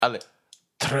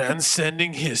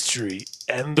Transcending history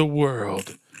and the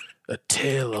world. A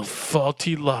tale of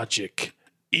faulty logic,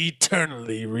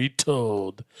 eternally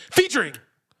retold. Featuring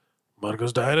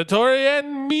Marcos Dianatori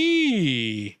and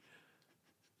me.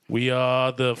 We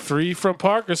are the Free from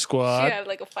Parker squad. She had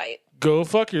like a fight. Go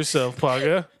fuck yourself,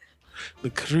 Paga. The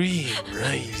cream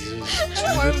rises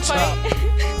to the top.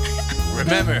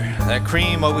 Remember, that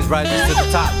cream always rises to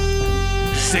the top.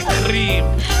 The cream.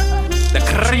 The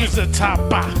cream. Choose the top.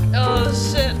 Oh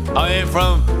shit. I am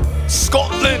from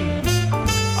Scotland.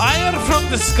 I am from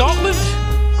the Scotland,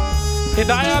 and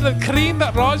I am the cream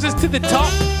that rises to the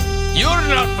top. You're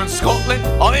not from Scotland.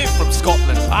 I am from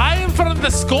Scotland. I am from the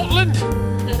Scotland.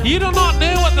 You do not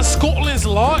know what the Scotland's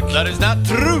like. That is not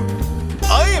true.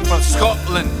 I am from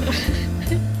Scotland.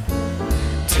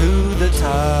 To the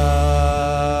top.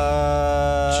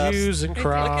 Jews and Look at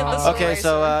crowds. this. Okay,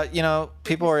 so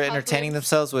people are entertaining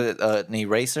themselves with an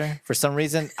eraser for some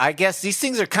reason. I guess these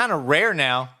things are kind of rare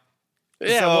now.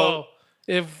 Yeah, So- well,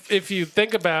 if you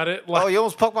think about it, like Oh, you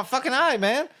almost poked my fucking eye,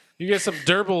 man. you get some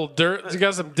dirt. You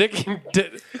got some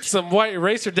some white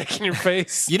eraser dick in your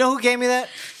face. You know who gave me that?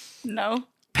 No.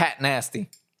 Pat Nasty.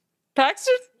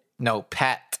 Paxton? No,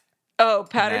 Pat. Oh,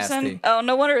 Patterson? Nasty. Oh,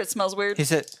 no wonder it smells weird. He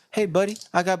said, "Hey, buddy,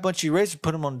 I got a bunch of erasers.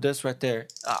 Put them on the desk right there."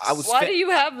 I was. Why do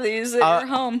you have these at your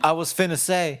home? I was finna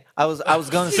say. I was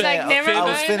gonna say. like, never I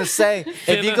was mind. finna say.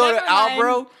 If you go to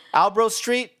Never mind. Albro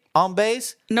Street on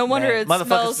base, No wonder man, it motherfuckers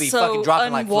smells be so fucking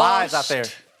dropping like flies out there.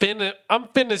 unwashed. I'm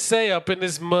finna say up in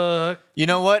this mug. You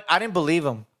know what? I didn't believe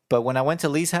him, but when I went to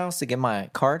Lee's house to get my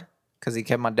card, because he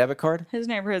kept my debit card, His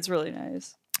neighborhood's really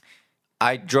nice.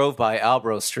 I drove by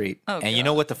Albro Street, Oh, and you God.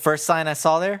 know what the first sign I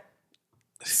saw there?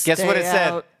 Guess what it Stay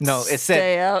said? out. No, it Stay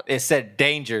said out. it said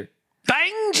danger.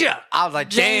 Danger! I was like,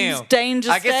 James damn.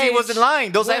 Danger I guess he Stage. wasn't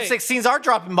lying. Those Wait. F-16s are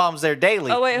dropping bombs there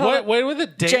daily. Oh, wait, hold on. Wait, with the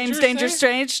danger James Danger say?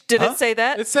 Strange? Did Huh? it say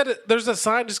that? It said there's a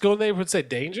sign just go in there and would say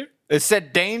danger. It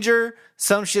said danger,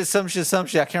 some shit. I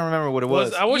can't remember what it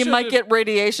was. I wish You it might would've- get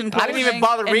radiation I poisoning. didn't even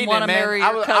bother and reading wanna it, man. marry I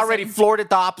your was cousin. already floored it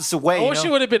the opposite way. I wish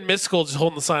it would have been Miss School just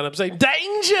holding the sign up saying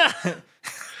danger,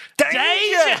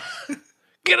 danger.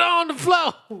 Get on the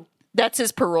floor. That's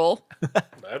his parole.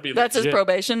 That'd be That's his legit.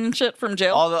 probation and shit from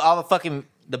jail. all the fucking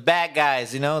the bad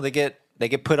guys, they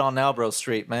get put on Albro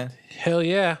Street, man. Hell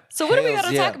yeah. So what do we Hells got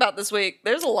to yeah. talk about this week?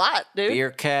 There's a lot, dude.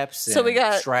 Beer caps. So we and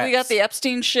got straps. the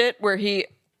Epstein shit where he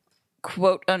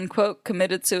quote unquote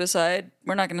committed suicide.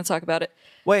 We're not going to talk about it.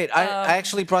 Wait, I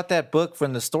actually brought that book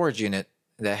from the storage unit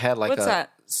that had like What's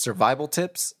that? survival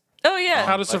tips. Oh yeah,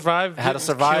 How to survive? how to getting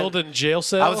survive. Killed in jail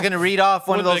cell. I was gonna read off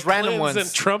one of When those the random Clintons ones.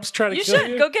 And Trump's trying to you kill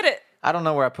should you. go get it. I don't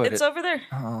know where I put It's it. over there.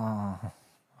 All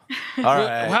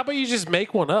right. How about you just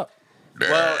make one up?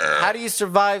 Well, how do you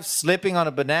survive slipping on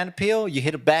a banana peel? You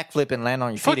hit a backflip and land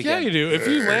on your feet Fuck yeah, again. you do. If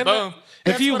you land, Boom. if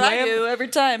That's you what land, I do every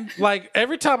time. like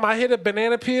every time I hit a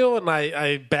banana peel and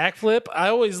I backflip, I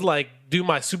always like do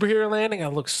my superhero landing. I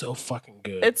look so fucking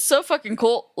good. It's so fucking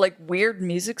cool. Like weird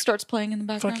music starts playing in the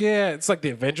background. Fuck yeah! It's like the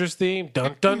Avengers theme.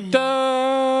 Dun dun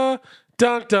dun.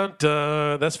 Dun dun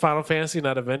dun. That's Final Fantasy,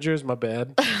 not Avengers. My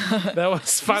bad. That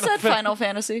was You Final. said Final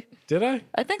Fantasy. Did I?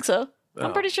 I think so.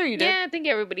 I'm pretty sure you did. Yeah, I think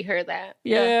everybody heard that.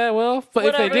 Yeah. Well, but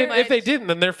if they Whatever. did, if they didn't,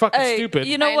 then they're fucking Hey, stupid.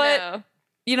 you know I what? know.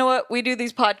 You know what? We do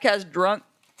these podcasts drunk,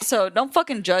 so don't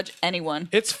fucking judge anyone.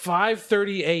 It's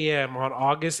 5:30 a.m. on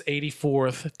August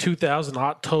 84th, 2000,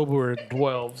 October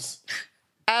 12th.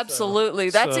 Absolutely.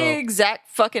 That's the so- exact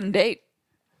fucking date.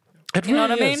 It You know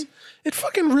really what I is. mean? It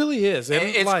fucking really is. And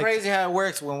It's like, crazy how it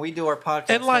works when we do our podcast.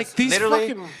 And like these literally.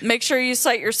 fucking. Make sure you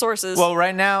cite your sources. Well,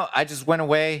 right now I just went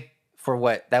away for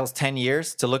what? That was 10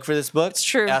 years to look for this book. It's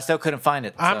true. And I still couldn't find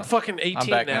it. I'm so. fucking 18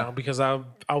 back now now. because I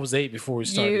was 8 before we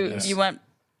started this. you went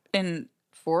in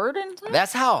forward and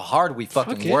That's how hard we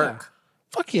fucking Fuck yeah. work.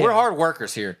 Fuck yeah. We're hard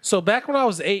workers here. So back when I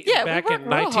was 8, Yeah, we back work in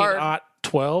real hard.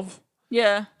 1912,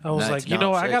 yeah. I was like, you know,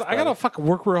 I 1906, gotta brother. fucking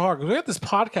work real hard because we got this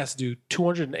podcast to do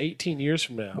 218 years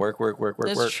from now. Work.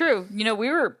 That's true. You know,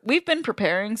 we've been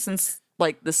preparing since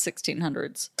like the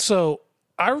 1600s. So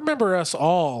I remember us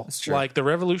all, true. like the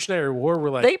Revolutionary War. We're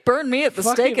like, They burned me at the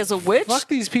fucking- stake as a witch. Fuck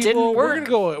these people. Didn't We're work.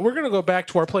 gonna go back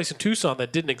to our place in Tucson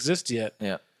that didn't exist yet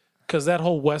Yeah. because that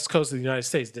whole west coast of the United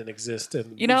States didn't exist.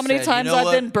 And You know how many said, you times know I've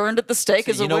what? been burned at the stake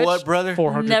as a You know witch? what, brother?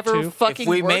 402. Never fucking If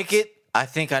we worked. make it, I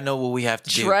think I know what we have to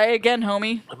do. Try again,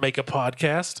 homie. make a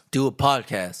podcast. Do a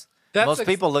podcast. That's Most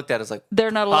people looked at us like,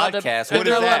 They're not allowed to. Podcast? They're What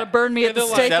not is allowed that? to burn me at And the they're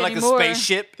like- stake is that like anymore. a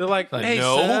spaceship? They're like, Like, hey,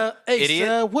 no, sir, hey, idiot.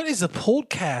 sir, what is a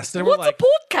podcast? And What's we're like,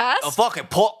 a podcast? A fucking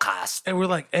podcast. and we're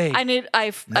like, hey,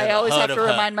 I always have Hut to of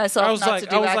remind myself not to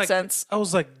do accents. I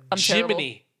was like, I'm terrible.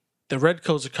 Jiminy, the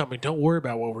Redcoats are coming. Don't worry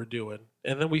about what we're doing.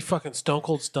 and then we fucking Stone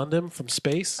Cold stunned him from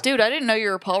space. Dude, I didn't know you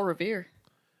were Paul Revere.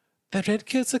 The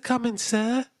redcoats are coming,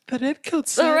 sir. The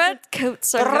redcoats, The sir.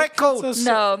 redcoats are... The Redcoats.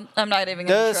 No, I'm not even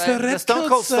going to try. The Stone Cold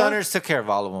Redcoats, Stunners took care of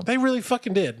all of them. They really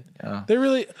fucking did. Yeah. They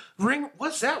really ring.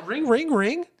 What's that? Ring, ring,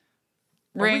 ring. Are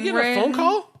we Ring, getting ring. a phone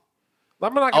call?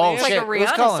 I'm not gonna Oh, answer. It's like a Shit, who's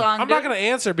Rihanna calling? song, I'm dude. not gonna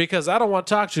answer because I don't want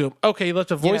to talk to him. Okay, he left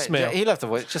a voicemail. He left a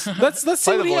voice. Just Let's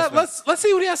see play what the he has. voicemail. Let's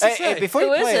see what he has to Hey, say. before Who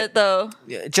you is play it, though?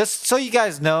 just so you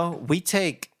guys know, we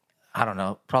take, I don't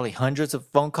know, probably hundreds of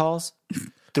phone calls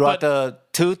throughout the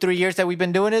 2-3 years that we've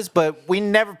been doing this, but we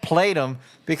never played them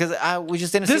because we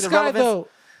just didn't this see the guy relevance. though,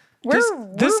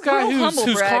 We're this guy real humble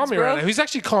who's brags, calling me bro. right now, he's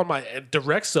actually calling my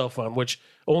direct cell phone, which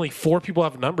only 4 people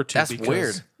have a number to. That's because,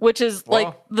 weird. Which is Well-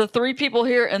 like the 3 people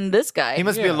here and this guy. He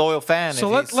must be a Yeah. loyal fan.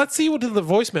 So if he's- let's see what the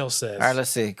voicemail says. All right, let's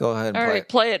see. Go ahead and All play right, it.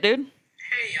 play it, dude.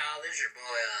 Hey y'all, this is your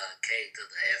boy K to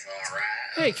the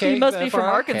FRI. Hey, Kate, He must be from Hey,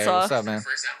 Arkansas. what's up, man?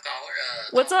 First time caller.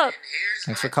 What's calling up? in. Here's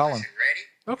Thanks my for calling. question. Ready?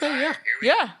 Okay, yeah, Here we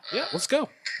Yeah. go. yeah. Let's go.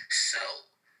 So,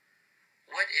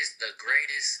 what is the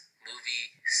greatest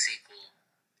movie sequel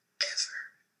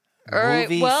ever? All right,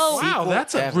 Movie well, sequel Wow,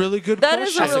 that's a ever. really good that question.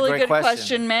 is a That's a really great good question.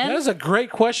 question, man. That is a great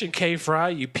question, K Fry.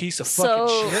 You piece of fucking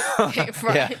So- shit.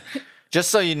 Yeah. Just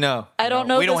so you know. I don't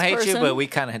know We don't this hate you, person. but we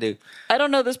kind of do. I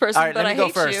don't know this person, All right, but let I me go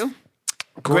hate first. you.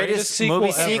 Greatest movie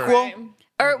ever. sequel?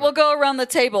 All right, we'll go around the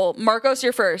table. Marcos,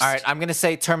 you're first. All right, I'm going to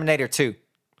say Terminator 2.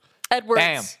 Edwards.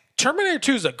 Bam. Terminator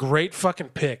 2 is a great fucking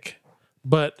pick.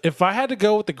 But if I had to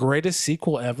go with the greatest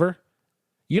sequel ever,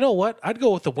 you know what? I'd go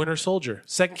with The Winter Soldier.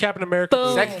 Second Captain America.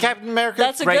 Boom. Second Captain America.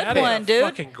 That's a great good That is one, a dude.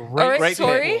 fucking great All right, great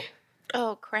Tori. pick.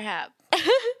 Oh crap.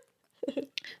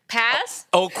 Pass.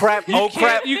 Oh, crap. Oh,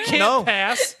 crap. You can't No.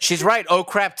 pass. She's right. Oh,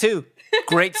 crap, too.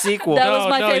 Great sequel. That was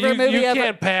my favorite movie you ever.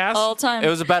 can't pass. All time. It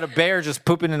was about a bear just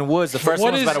pooping in the woods. The first What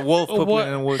one was is- about a wolf pooping what-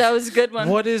 in the woods. that was a good one.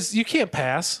 What is... You can't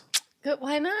pass. Good.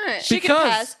 Why not? She can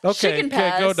pass. She Okay, can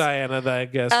okay, go pass. Diana, I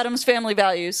guess. Adam's Family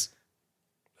Values.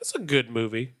 That's a good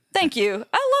movie. Thank you.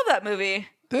 I love that movie.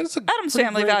 That's a Adam's pretty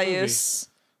Family great Values.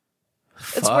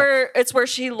 It's Fuck. where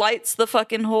she lights the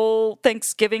fucking whole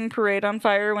Thanksgiving parade on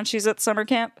fire when she's at summer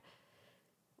camp.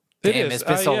 Movie. Damn, It is. it's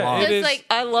been so long. It It's is. like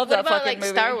I love what that about fucking like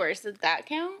movie. Star Wars? Does that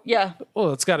count? Yeah.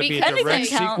 Well, it's got to be a Because direct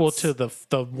anything sequel counts. to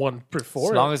the one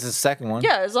before. As long as it's the second one.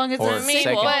 Yeah, as long as Or it's a second.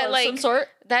 sequel But, of like, some sort.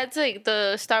 That's like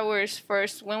the Star Wars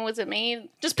first. When was it made?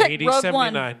 Just pick 80, Rogue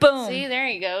 79. One. Boom. See, there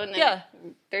you go. And then Yeah.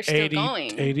 they're still 80,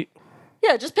 going. 80.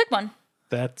 Yeah, just pick one.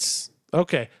 That's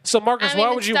okay. So Marcus, I mean, why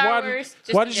it's would you Star why, Wars,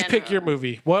 just why in did you pick general. your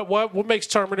movie? What makes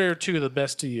Terminator 2 the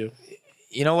best to you?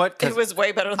 You know what? 'Cause- It was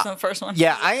way better than the first one.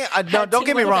 yeah, no, don't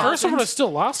get me wrong. First one was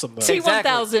still awesome though.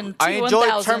 T-1000, I enjoyed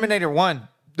T-1000. Terminator 1,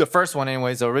 the first one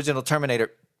anyways, the original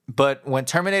Terminator. But when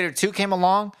Terminator 2 came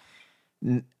along,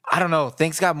 I don't know,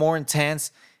 things got more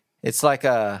intense. It's like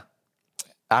I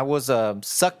was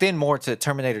sucked in more to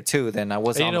Terminator 2 than I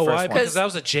was And on you know the why? first one. Because that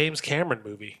was a James Cameron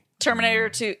movie. Terminator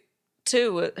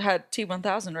 2 had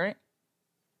T-1000, right?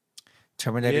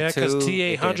 Terminator Yeah, 2. because it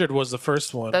T-800 did. was the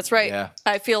first one. That's right. Yeah.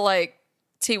 I feel like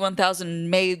T-1000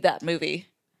 made that movie.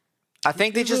 I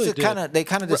think they It really just did. kind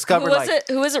of Who discovered was like it?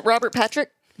 Who is it? Robert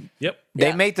Patrick? Yep. they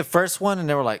Yeah. made the first one and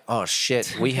they were like, "Oh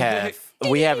shit, we have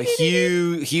a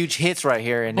huge hits right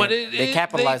here," and But they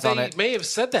capitalized on it. They may have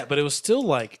said that, but it was still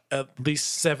like at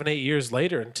least 7-8 years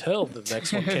later until the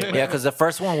next one came out. Yeah, because the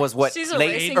first one was what She's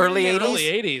erasing early your Early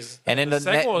 80s, 80s. and then the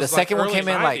was second like one came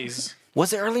early in like 90s.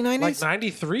 was it early 90s? like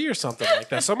 93 or something like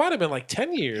that. So it might have been like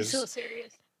 10 years. So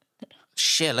serious.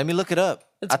 Shit, let me look it up.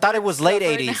 I thought it was late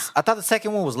right 80s. I thought the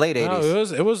second one was late 80s.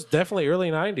 No, it was definitely early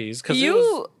 90s.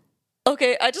 Because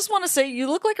Okay, I just want to say you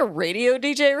look like a radio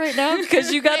DJ right now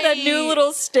because you got that new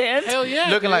little stand. hell yeah,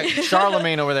 Looking like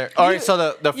Charlemagne over there. All right, so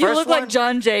the You first look one, like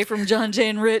John Jay from John Jay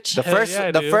and Rich. the first yeah,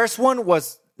 I the do. first one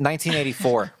was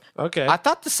 1984. Okay, I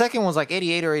thought the second one was like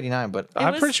 88 or 89, but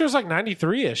I'm was- pretty sure it's like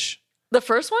 93-ish. The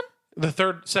first one?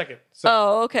 The second.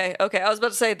 Oh, okay. I was about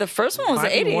to say the first one was the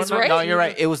 91, 80s, right? no, you're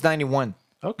right. It was 91.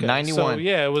 Okay, 91. So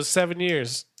yeah, it was 7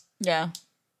 years. Yeah.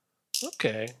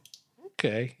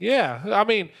 Okay, yeah. I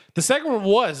mean, the second one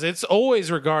was. It's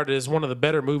always regarded as one of the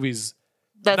better movies.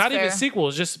 That's Not fair. even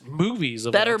sequels, just movies.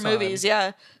 Of Better all time. movies,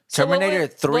 yeah. So Terminator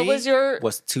 3 What was your...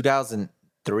 was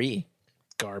 2003.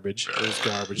 Garbage. It was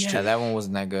garbage. Yeah, too. that one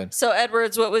wasn't that good. So,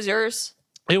 Edwards, what was yours?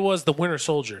 It was The Winter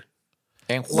Soldier.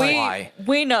 And why?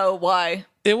 We know why.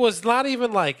 It was not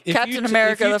even like if Captain you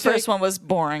America, if you the first take- one was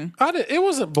boring. It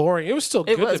wasn't boring. It was still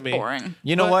It good was to me. boring.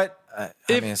 You know But what?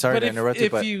 I mean, sorry to interrupt you,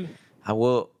 if but you, I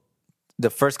will. The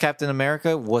first Captain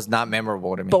America was not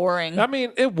memorable to me. Boring. I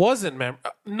mean, it wasn't.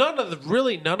 None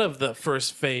of the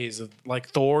first phase of like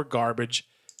Thor garbage.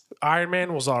 Iron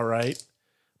Man was all right,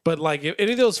 But like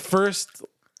any of those first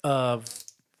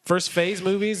phase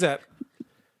movies that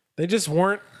they just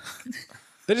weren't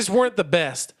the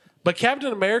best. But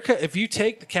Captain America, if you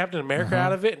take the Captain America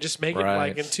out of it and just make it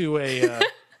like into a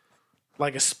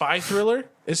like a spy thriller,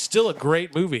 it's still a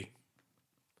great movie.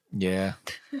 Yeah,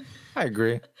 I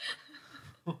agree.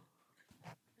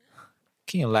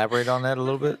 Can you elaborate on that a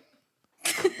little bit?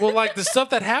 Well, like the stuff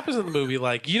that happens in the movie,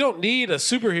 like you don't need a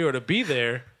superhero to be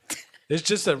there. It's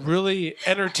just a really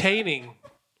entertaining,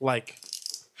 like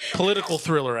political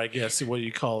thriller, I guess is what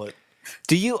you call it.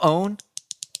 Do you own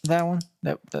that one?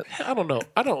 That I don't know.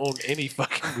 I don't own any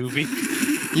fucking movie.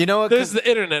 you know what? There's the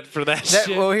internet for that shit.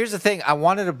 Well, here's the thing. I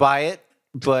wanted to buy it,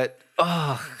 but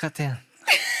goddamn.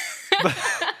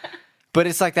 But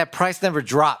it's like that price never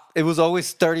dropped. It was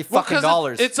always $30 fucking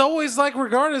dollars. It's always like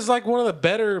regarded as like one of the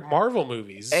better Marvel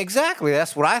movies, Exactly.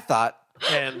 That's what I thought,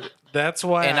 and that's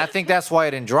why. and I think that's why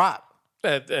it didn't drop.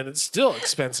 and it's still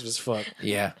expensive as fuck.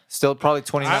 Yeah, still probably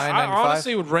 $29.95. I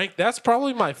honestly would rank. That's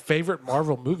probably my favorite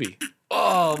Marvel movie.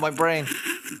 Oh, my brain.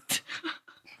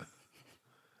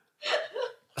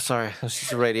 Sorry, it's just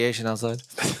the radiation outside.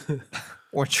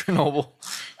 Or Chernobyl.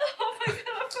 Oh my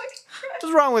god!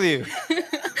 What's wrong with you?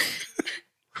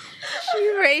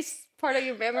 You erased part of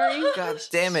your memory. God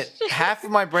damn it. Half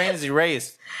of my brain is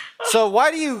erased. So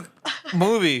why do you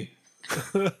movie?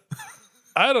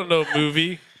 I don't know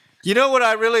movie. You know what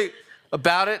I really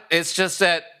about it? It's just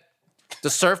that the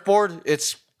surfboard,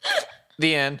 it's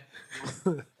the end.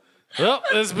 Well,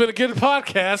 it's been a good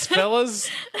podcast, fellas.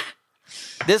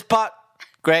 This pot,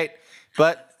 great.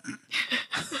 But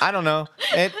I don't know.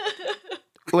 It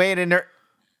wait in there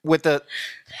with the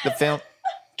film.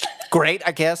 Great,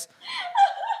 I guess.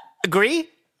 Agree?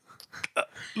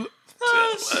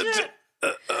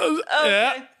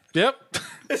 Yeah. Yep.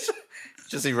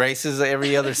 Just erases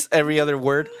every other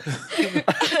word.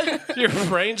 Your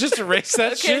brain just erased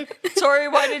that shit. Tori,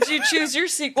 why did you choose your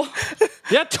sequel?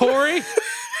 Yeah, Tori.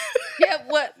 Yeah,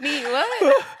 what? Me?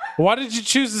 What? Why did you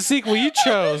choose the sequel you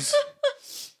chose?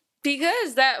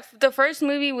 Because the first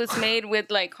movie was made with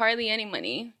like hardly any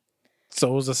money,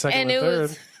 So was the second and and it third.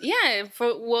 was yes,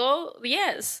 Whoa,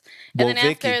 and then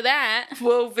Vicky. after that,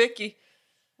 Whoa, Vicky.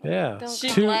 Yeah. Don't She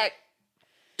Two, black.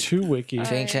 two wiki.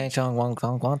 Chang chang chong wong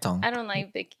tong guan tong. I don't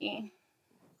like Vicky.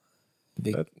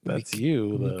 That's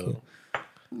you, though.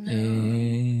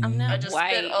 I'm not I just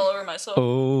white. spit all over myself.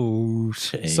 Oh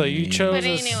shit. So you chose But a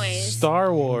anyways.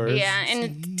 Star Wars. Yeah, and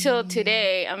until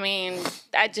today, I mean,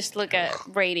 I just look at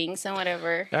ratings and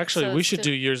whatever. Actually, So we it's should just-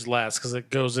 do yours last because it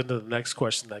goes into the next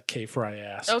question that K Fry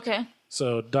asked. Okay.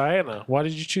 So, Diana, why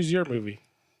did you choose your movie?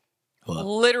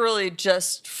 Literally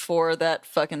just for that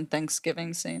fucking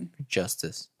Thanksgiving scene.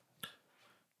 Justice.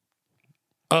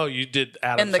 Oh, you did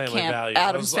Adam's In the Family camp, Values.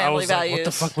 Addams I Family was like, what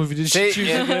the Values. fuck movie did See, she choose?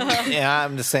 yeah,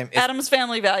 I'm the same. Adam's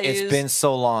Family Values. It's been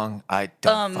so long. I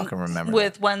don't fucking remember.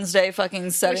 with Wednesday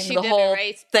fucking setting she the did whole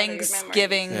erase part of your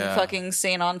Thanksgiving memory. Yeah. fucking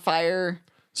scene on fire.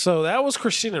 So that was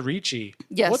Christina Ricci.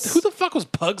 Yes. Who the fuck was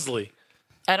Pugsley?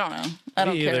 I don't know. I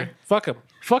don't Me care. either. Fuck him.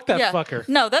 Fuck that Yeah. fucker.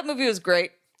 No, that movie was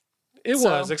great. It So-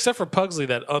 was, except for Pugsley,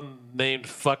 that unnamed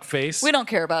fuck face. We don't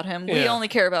care about him. We Yeah. only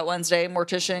care about Wednesday,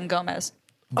 Morticia, and Gomez.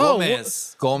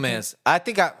 Gomez. I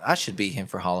think I should beat him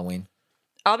for Halloween.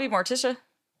 I'll be Morticia.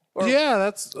 Yeah,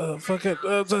 that's fucking.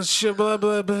 Shit, blah,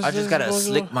 blah, blah, I just gotta blah, blah.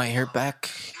 slick my hair back,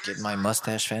 get my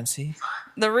mustache fancy.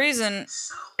 The reason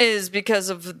is because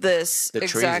of this. The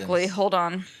exactly. treasons. Hold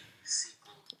on.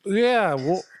 Yeah,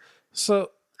 well,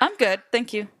 so. I'm good.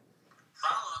 Thank you.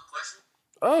 Follow-up question.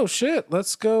 Oh, shit.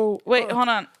 Let's go. Wait, hold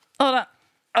on. Hold on.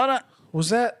 Hold on. Was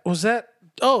that?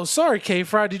 Oh, sorry, K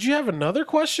Fry. Did you have another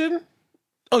question?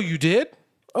 Oh, you did?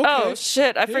 Okay. Oh,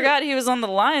 shit. I forgot he was on the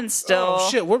line still. Oh,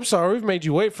 shit. We're sorry. We've made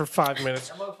you wait for 5 minutes.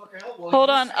 Hold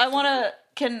on. I want to.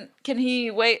 Can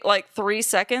he wait like 3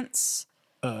 seconds?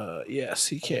 Yes,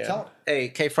 he can. Hey,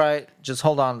 K Fry, just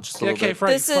hold on just a Yeah, little K bit.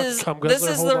 Fry. This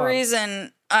is the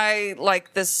reason I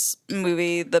like this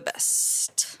movie the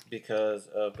best. Because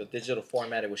of the digital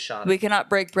format, it was shot. We cannot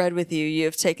break bread with you. You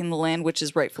have taken the land which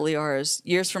is rightfully ours.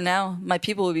 Years from now, my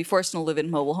people will be forced to live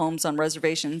in mobile homes on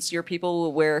reservations. Your people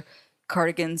will wear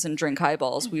cardigans and drink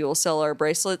highballs. We will sell our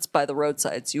bracelets by the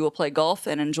roadsides. You will play golf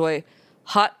and enjoy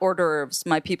hot hors d'oeuvres.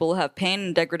 My people will have pain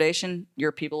and degradation.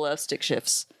 Your people will have stick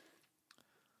shifts.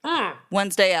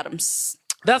 Wednesday Addams.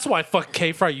 That's why fucking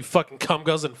K Fry, you fucking cum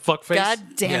guzzling fuckface. God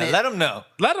damn Yeah, it. let him know.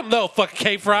 Let him know, fucking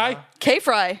K Fry.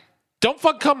 K-Fry. Don't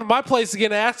fucking come to my place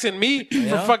again asking me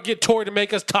for fucking get Tori to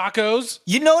make us tacos.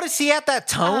 You notice he had that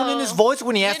tone in his voice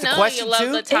when he asked the question you love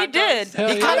too? the He did. Hell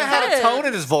He yeah. kind of had a did. tone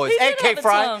in his voice. He Hey, did K have a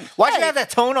Fry, tone. why'd you Hey. have that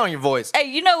tone on your voice? Hey,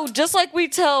 you know, just like we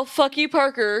tell fuck you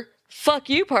Parker Fuck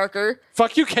you, Parker.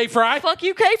 Fuck you, K-Fry. Fuck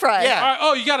you, K-Fry. Yeah. All right,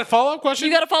 oh, you got a follow-up question?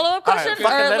 You got a follow-up All right, question?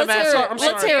 fucking let him let's answer. hear it. I'm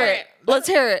Let's sorry. hear it. Let's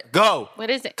hear it. Go. What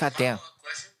is it? God damn.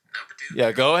 Question number 2.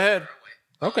 Yeah, go ahead.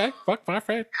 Okay, fuck my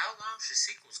friend. How long should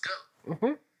sequels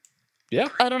go? Yeah.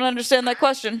 I don't understand that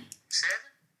question. 7?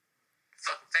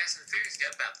 Fucking Fast and the Furious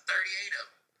got about 38 of them.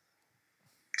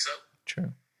 So, True.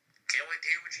 can't wait to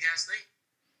hear what you guys think.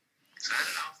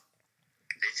 Signing off.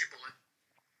 It's your boy,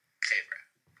 K-Fry.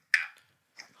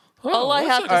 All I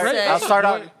have to All right, say- I'll start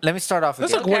off. Great- Let me start off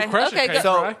That's a again. great Okay, question, okay, K-Fry.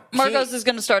 go. So Marcos is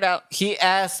going to start out. he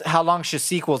asked how long should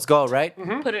sequels go, right?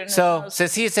 Put it in his So nose.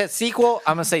 since he said sequel,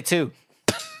 I'm gonna say 2.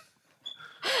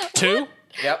 2?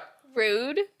 Yep.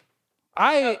 Rude.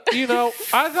 I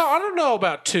don't know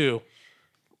about 2.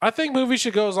 I think movies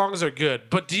should go as long as they're good.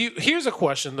 But here's a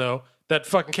question though that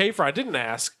fucking K-Fry didn't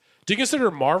ask. Do you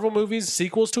consider Marvel movies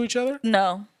sequels to each other?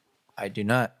 No. I do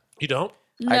not. You don't?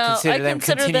 No, I consider them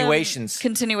continuations.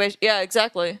 Continuation. Yeah,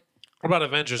 exactly. What about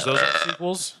Avengers? Those are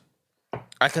sequels?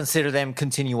 I consider them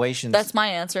continuations. That's my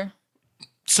answer.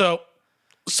 So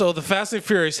the Fast and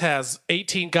Furious has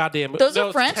 18 goddamn Those no, are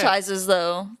it's 10. franchises,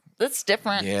 though. That's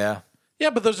different. yeah. Yeah,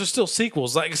 but those are still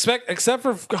sequels. Like except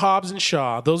for Hobbs and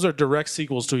Shaw, those are direct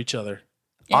sequels to each other.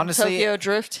 And Honestly- Tokyo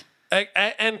Drift.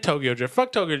 And Tokyo Drift.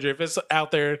 Fuck Tokyo Drift. It's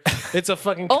out there. It's a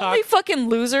fucking Only cock. fucking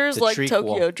losers The like trequel.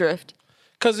 Tokyo Drift.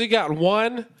 Because you got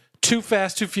 1, Too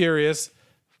Fast, Too Furious.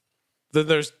 Then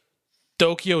there's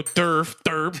Tokyo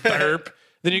Derp.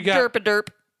 Then you got Derp-a-derp.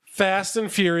 Fast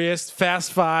and Furious,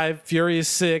 Fast 5, Furious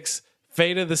 6,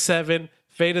 Fate of the 7,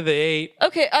 Fate of the 8.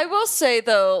 Okay, I will say,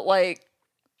 though, like,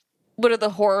 what are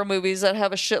the horror movies that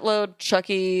have a shitload?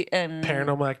 Chucky and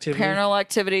Paranormal Activity. Paranormal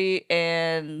Activity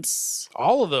and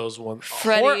All of those ones.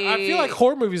 Freddy- I feel like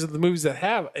horror movies are the movies that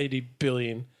have 80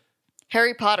 billion.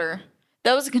 Harry Potter.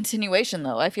 That was a continuation,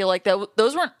 though. I feel like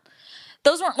those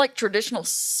weren't like traditional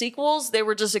sequels. They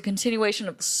were just a continuation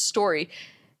of the story.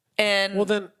 And Well,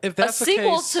 then, if a that's the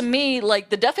sequel case, to me, like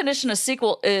the definition of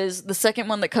sequel is the second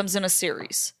one that comes in a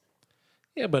series.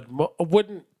 yeah, but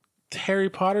wouldn't Harry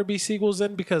Potter be sequels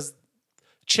then? Because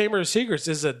Chamber of Secrets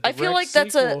is a. I feel direct like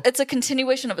that's sequel. it's a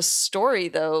continuation of a story,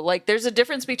 though. Like there's a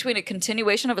difference between a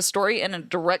continuation of a story and a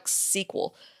direct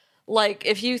sequel. Like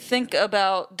if you think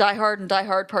about Die Hard and Die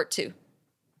Hard Part 2.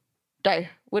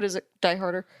 What is it? Die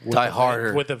Harder? Die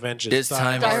Harder. with a vengeance. This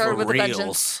time Die Hard for with a reals.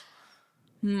 Vengeance.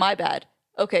 My bad.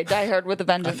 Okay, Die Hard with a I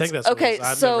Vengeance. think that's okay. what it is.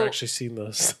 I've So never actually seen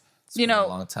those. you A know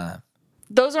long time.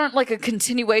 those aren't like a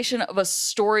continuation of a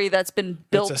story that's been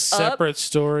built It's a up. separate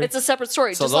story. It's a separate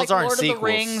story, So just those like aren't Lord of the sequels.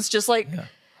 Rings, just like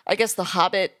I guess The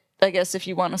Hobbit. I guess if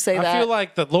you want to say I that. feel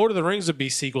like the Lord of the Rings would be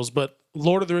sequels, but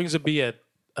Lord of the Rings would be a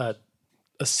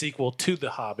sequel to The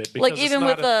Hobbit. Because like it's even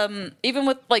not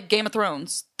with like Game of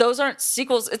Thrones, those aren't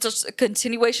sequels. It's just a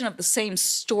continuation of the same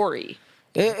story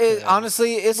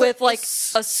Honestly, it's with like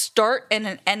it's, a start and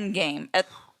an end game.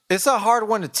 it's a hard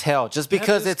one to tell, just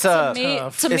because is it's a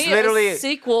tough. To me, It's literally- a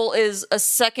sequel is a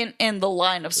second in the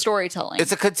line of storytelling.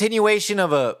 it's a continuation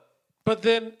of But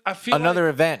then I feel another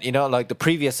like, event. You know, like the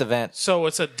previous event. so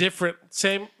it's a different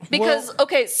same Because well,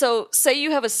 okay, so say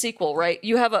you have a sequel, right?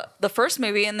 You have the first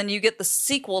movie, and then you get the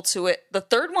sequel to it. The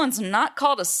third one's not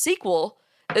called a sequel;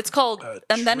 it's called,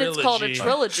 and then it's called a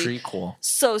trilogy. trilogy. Trequel.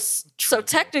 So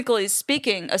technically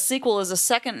speaking, a sequel is a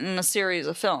second in a series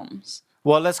of films.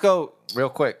 Well, let's go real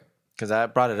quick because I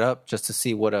brought it up just to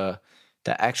see what the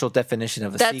actual definition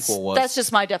of a That's sequel was. that's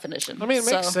just my definition. I mean, it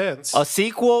makes So- sense. A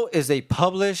sequel is a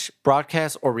published,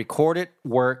 broadcast, or recorded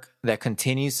work that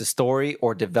continues the story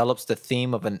or develops the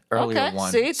theme of an earlier Okay,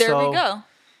 one. see, there So- we go.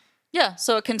 Yeah,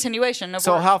 so a continuation of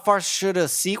So work. how far should a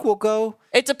sequel go?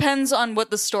 It depends on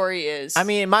what the story is. I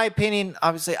mean, in my opinion,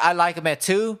 obviously, I like them at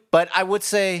 2, but I would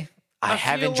say I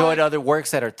have feel enjoyed like- other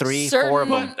works that are 3, Certain- 4 of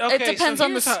them. It depends on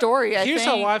the here's how- story, I here's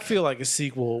think. how I feel like a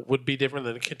sequel would be different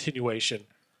than a continuation.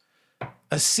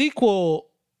 A sequel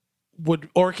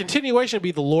or a continuation would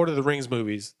be the Lord of the Rings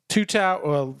movies.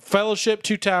 Fellowship,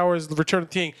 Two Towers, The Return of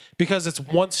the King, because it's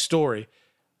one story.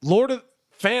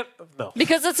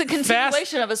 because it's a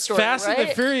continuation of a story, Fast right? and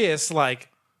the Furious, like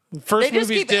first They just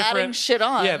movie's keep different. adding shit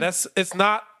on. Yeah,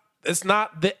 it's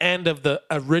not the end of the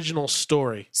original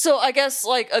story. So I guess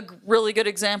like a really good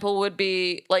example would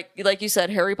be like you said,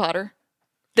 Harry Potter.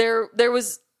 There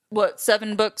was what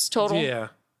 7 books total. Yeah.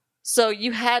 So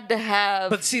you had to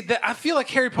have. But see, I feel like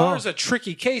Harry Potter is a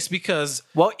tricky case because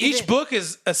each even- book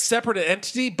is a separate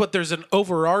entity, but there's an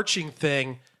overarching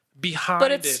thing behind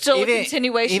But it's it. still a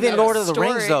continuation. Even of Lord the of the story.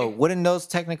 Rings, though, wouldn't those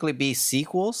technically be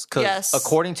sequels? Because Yes.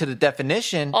 according to the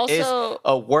definition, Also- is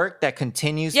a work that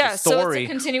continues Yeah, the so it's a story or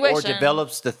continuation.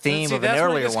 develops the theme See, of an that's where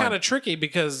it earlier gets one. kind of tricky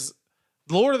because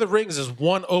Lord of the Rings is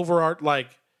one overart, like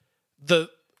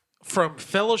from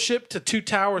Fellowship to Two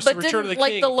Towers to But Return of the didn't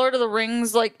like King. the Lord of the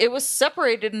Rings, like it was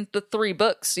separated into 3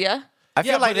 books, yeah? I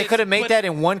feel Yeah, like but they could have made but- that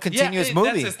in one continuous That's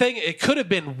movie. the thing. It could have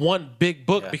been one big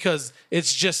book Yeah. because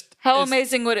it's just How it's-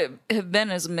 amazing would it have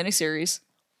been as a miniseries?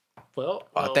 Well,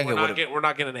 I think we're it not would've- getting, we're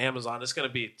not getting Amazon. It's going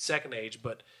to be Second Age,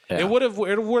 but Yeah. it would have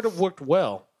worked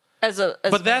well. As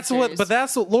But that's what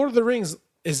miniseries. Lord of the Rings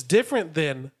is different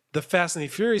than the Fast and the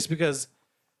Furious because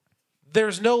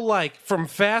there's no like from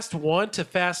Fast 1 to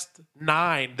Fast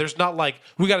 9. There's not like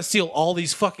we got to steal all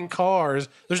these fucking cars.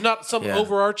 There's not some Yeah.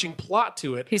 overarching plot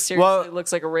to it. He seriously Well-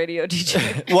 looks like a radio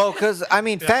DJ. Well, because I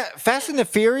mean, Fast and the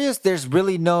Furious, there's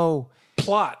really no.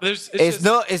 Plot. There's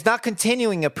It's not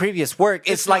continuing a previous work.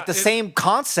 It's like not. the same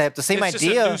concept, the same it's just a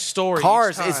idea. new story each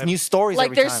Cars, it's time. new stories like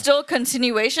every there's time. still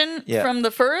continuation Yeah. from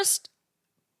the first,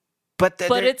 but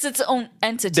but it's its own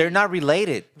entity. they're not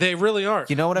related. They really are.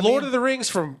 You know what I Lord mean? of the Rings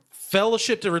from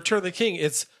Fellowship to Return of the King.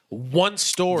 It's one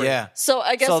story. Yeah. So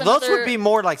I guess So those another, would be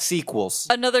more like sequels.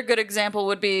 another good example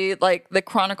would be like the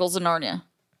Chronicles of Narnia.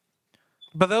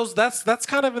 But that's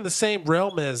kind of in the same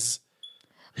realm as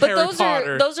But Harry those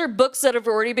Potter. are those are books that have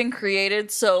already been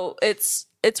created, so it's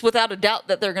without a doubt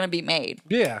that they're going to be made.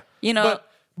 Yeah, You know-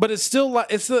 but it's still like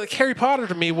it's like Harry Potter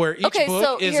to me, where each Okay, book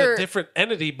so is here- a different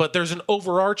entity, but there's an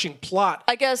overarching plot.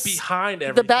 I guess behind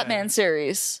everything. the Batman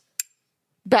series,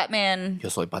 Batman Yo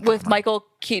soy Batman. with Michael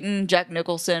Keaton, Jack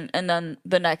Nicholson, and then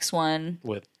the next one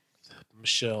with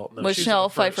Michelle. No, Michelle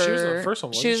Pfeiffer. She was in Pfeiffer. the first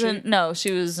one. She was in no,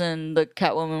 she was in the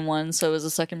Catwoman one, so it was the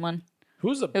second one.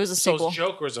 Who's the? it was a so sequel.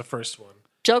 Joker was the first one,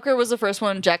 Joker was the first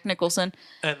one, Jack Nicholson.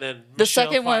 and then The Michelle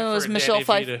second one Pfeiffer was and Michelle Danny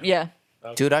Pfeiffer. DeVito. Yeah.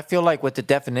 Dude, I feel like with the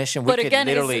definition, we But could again,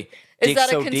 literally is dig that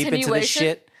a so deep into this continuation?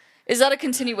 shit. Is that a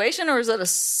continuation or is that a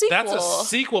sequel? That's a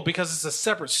sequel because it's a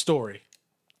separate story.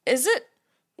 Is it?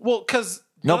 Well, because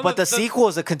No, but the sequel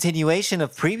is a continuation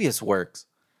of previous works.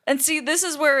 And see, this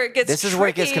is where it gets This is where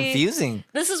it gets tricky. confusing.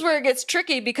 This is where it gets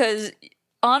tricky because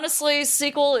honestly,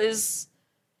 sequel is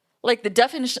like the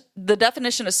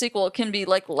definition of sequel can be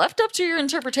like left up to your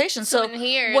interpretation. So in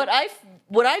here-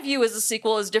 what I view as a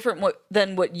sequel is different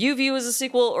than what you view as a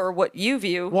sequel or what you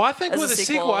view. Well, I think as with a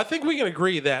sequel, I think we can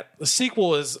agree that the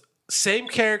sequel is same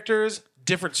characters,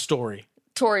 different story.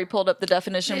 Tori pulled up the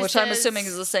definition, It which I'm says, assuming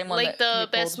is the same one. Like that the you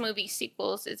best pulled. movie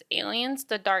sequels is Aliens,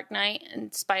 The Dark Knight,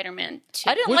 and Spider-Man 2.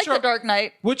 I didn't Which like are- The Dark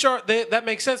Knight. Which are that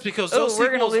makes sense because those we're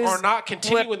gonna sequels lose are not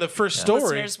continuing the first story.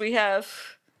 Listeners, we have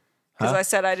because Huh? I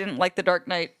said I didn't like The Dark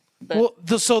Knight. But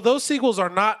Well, so those sequels are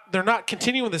not—they're not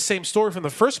continuing the same story from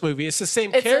the first movie. It's the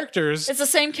same it's characters. it's the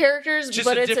same characters, just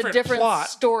but a it's a different different plot.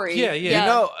 story. Yeah, yeah. You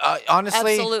know,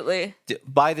 honestly, absolutely.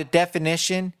 by the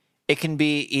definition, it can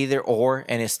be either or,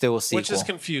 and it's still a sequel. which is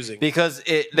confusing. Because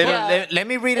Yeah. let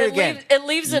me read it again. It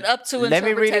leaves it up to Let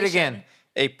me read it interpretation. again.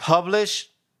 A published,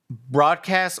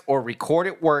 broadcast, or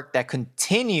recorded work that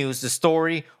continues the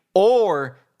story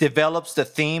or develops the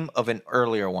theme of an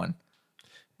earlier one.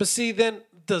 But see, then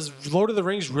does Lord of the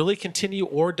Rings really continue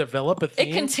or develop a theme?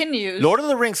 It continues. Lord of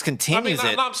the Rings I mean, continues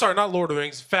it. I'm sorry, not Lord of the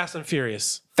Rings. Fast and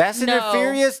Furious. Fast and the No.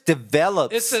 Furious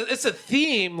develops. It's a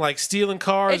theme like stealing it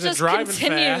cars and just driving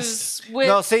continues fast. with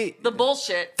No, see- the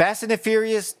bullshit. Fast and the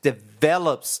Furious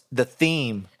develops the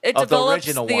theme It of the develops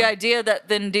original the one. idea that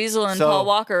Vin Diesel and So- Paul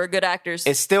Walker are good actors.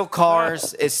 It's still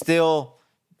cars. It's still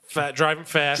Driving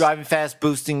fast. driving fast,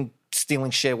 boosting,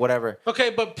 stealing shit, whatever. Okay,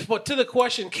 but to the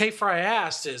question K Fry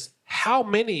asked is how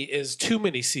many is too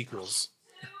many sequels?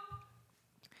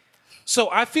 So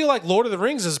I feel like Lord of the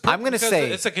Rings is. I'm gonna because say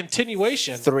it's a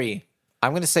continuation. 3.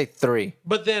 I'm going to say 3.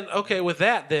 But then, okay, with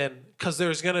that, then because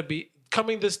there's going to be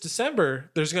coming this December,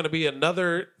 there's going to be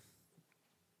another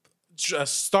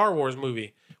Star Wars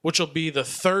movie, which will be the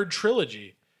third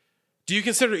trilogy. Do you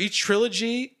consider each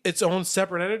trilogy its own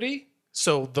separate entity?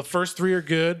 So the first 3 are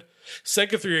good,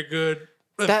 second 3 are good,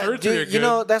 the third 3 are good. You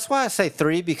know, that's why I say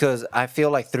 3 because I feel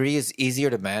like 3 is easier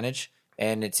to manage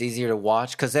and it's easier to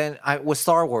watch. Because then with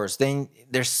Star Wars, then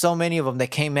there's so many of them that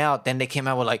came out. Then they came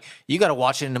out with like, you got to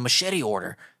watch it in the machete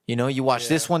order. You know, you watch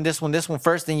this one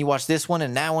first, then you watch this one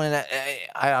and that one. And that.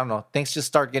 I don't know. Things just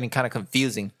start getting kind of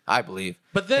confusing, I believe.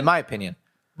 But then- in my opinion.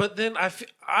 But then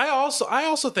I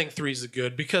also think 3 is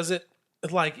good because it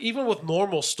like even with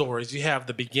normal stories, you have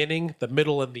the beginning, the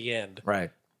middle, and the end. Right.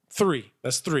 3.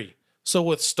 That's 3. So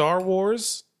with Star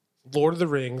Wars, Lord of the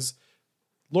Rings,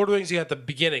 you got the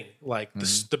beginning, like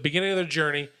the beginning of their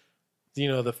journey. You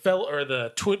know,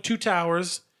 the Two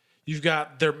Towers. You've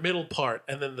got their middle part,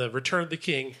 and then the Return of the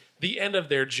King, the end of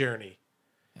their journey.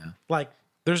 Yeah. Like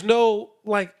there's no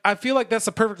like I feel like that's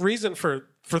a perfect reason for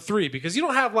 3 because you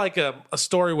don't have like a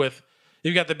story with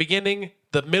you've got the beginning,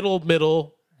 the middle,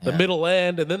 the middle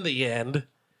end, and then the end.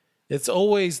 It's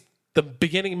always the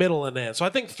beginning, middle, and end. So I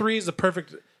think 3 is a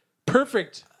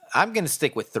perfect. I'm gonna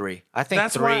stick with 3. I think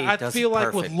That's 3 why I does feel it like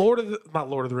perfect. with not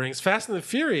Lord of the Rings, Fast and the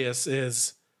Furious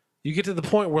is you get to the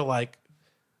point where like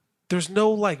there's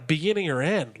no like beginning or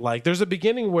end. Like there's a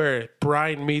beginning where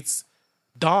Brian meets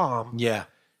Dom, Yeah.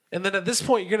 and then at this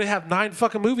point you're gonna have 9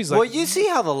 fucking movies. Like, Well, you see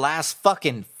how the last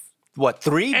fucking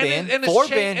 3 been, and 4 it's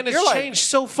been, and it's you're like, changed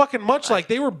so fucking much. Like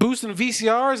they were boosting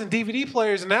VCRs and DVD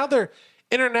players, and now they're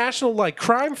international like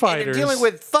crime and fighters they're dealing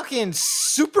with fucking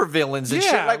super villains and yeah,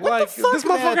 shit. Like, what the fuck, this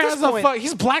man, motherfucker at has this a point? fuck.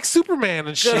 He's Black Superman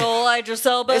and shit. Good old Idris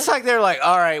Elba. It's like they're like,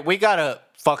 all right, we gotta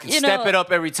fucking You step know- it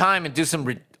up every time and do some over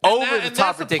the And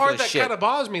top that's the ridiculous part that shit. kind of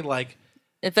bothers me. Like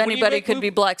if you anybody make could mov- be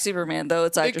Black Superman, though,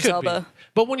 it's it Idris could Elba. be,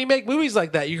 but when you make movies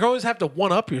like that, you always have to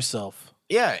one up yourself.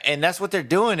 Yeah, and that's what they're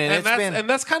doing, and, And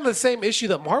that's kind of the same issue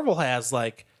that Marvel has.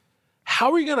 Like,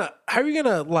 how are you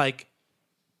gonna like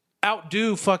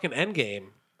outdo fucking Endgame?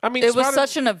 I mean, It was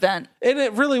such an event. and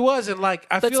it really was, and like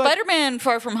I But feel like Spider-Man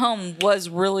Far From Home was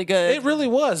really good. it really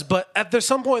was. But at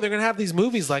some point, they're gonna have these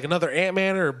movies like another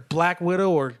Ant-Man or Black Widow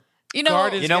or You know-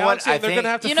 Guardians You know of the what? Galaxy, and I they're think- gonna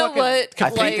have to You know fucking what? I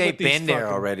compete think they've with these been there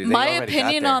fucking- already. They've My already got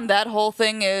opinion there. on that whole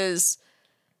thing is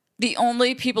the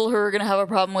only people who are going to have a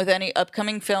problem with any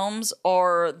upcoming films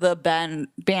are the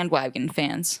bandwagon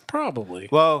fans. Probably.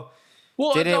 Well,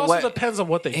 Well, did it it also what- depends on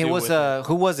what they it do. was with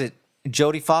who was it?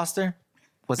 Jodie Foster?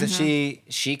 Wasn't Mm-hmm.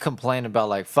 she complained about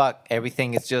like fuck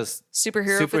everything is just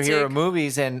Superhero fatigue.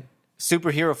 movies and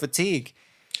superhero fatigue.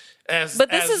 But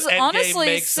this is Endgame honestly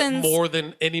makes since- more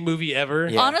than any movie ever.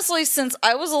 Yeah. Honestly, since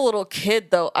I was a little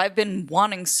kid, though, I've been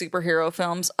wanting superhero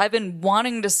films. I've been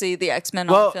wanting to see the X-Men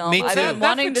Well, on film. me I've too. been That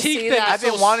wanting to fatigue see thing, that. I've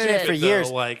been so wanting it sick, for though,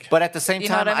 years, like- but at the same You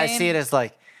know time, what I I mean? see it as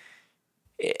like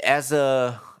as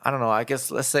a I don't know. I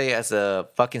guess let's say as a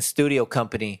fucking studio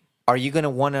company, are you gonna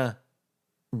want to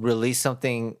release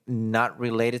something not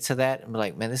related to that? I'm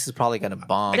like, man, this is probably gonna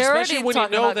bomb. They're Especially already when you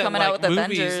talking know about that coming like out with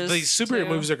movies, Avengers, these superhero too.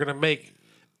 movies are going to make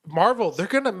Marvel. They're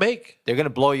going to make. They're gonna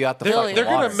blow you out the They're, fucking they're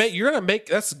going water. to make. You're going to make.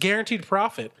 That's guaranteed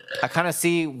profit. I kind of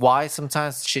see why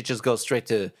sometimes shit just goes straight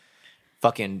to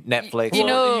fucking Netflix. You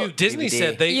know- Well, Disney DVD.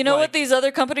 said they. You know like, what these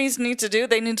other companies need to do?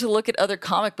 They need to look at other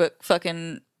comic book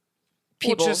fucking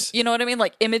people. just- You know what I mean?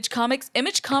 Like Image Comics.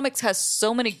 Image Comics has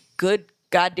so many good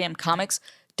goddamn comics,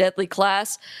 Deadly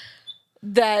Class,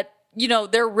 that, you know,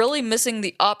 they're really missing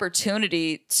the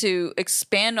opportunity to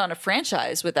expand on a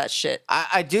franchise with that shit.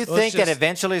 I do it's think that just-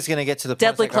 eventually it's gonna get to the point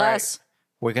Deadly it's like, all right, Class.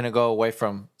 we're gonna go away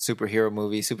from superhero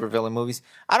movies, supervillain movies.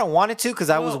 I don't want it to because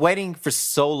I was Well- waiting for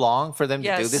so long for them to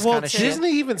do Yes. this Well, kind of shit.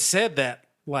 Disney even said that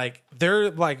like their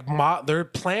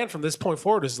plan from this point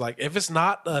forward is like if it's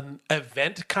not an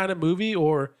event kind of movie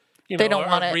or you know They don't or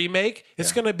want a it. remake,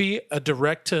 it's going to be a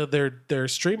direct to their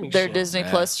streaming. Their shit. Disney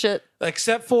Plus shit.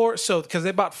 Except for because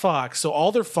they bought Fox, so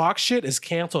all their Fox shit is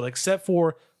canceled except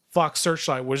for Fox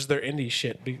Searchlight, which is their indie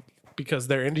shit because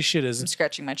their indie shit I'm is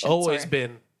scratching my chin. always sorry.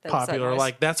 been That was that popular. noise.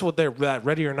 Like that's what that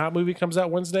Ready or Not movie comes out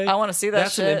Wednesday. I wanna see that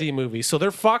That's shit. an indie movie. So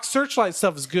their Fox Searchlight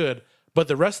stuff is good, but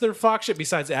the rest of their Fox shit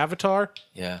besides Avatar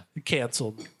Yeah.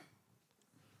 canceled.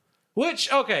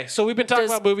 Which okay, so we've been talking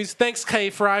Does- about movies. Thanks, K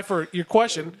Fry, for your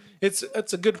question. It's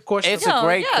a good question. It's No, a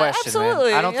great yeah, question, absolutely.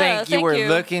 man. I don't Yeah, think you thank were you.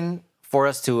 looking for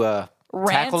us to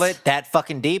Rant? tackle it that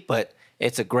fucking deep, but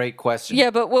it's a great question. Yeah,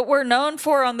 but what we're known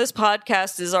for on this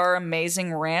podcast is our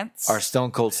amazing rants. Our Stone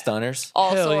Cold Stunners.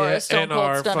 also Hell yeah, our Stone and Cold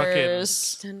our fucking-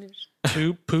 Stunners.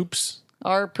 Two poops,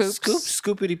 Our poops.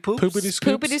 Scoopity poops. poopity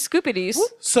scoops. Poopity scoopities.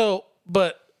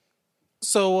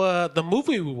 So the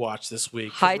movie we watched this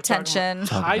week, High we're talking tension.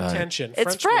 about High about it. tension.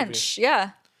 It's French,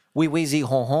 yeah. Oui, oui, zi,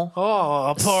 hon, hon.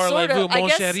 Oh, parlez-vous, I mon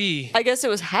guess, chéri. I guess it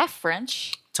was half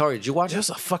French. Tori, did you watch it? Just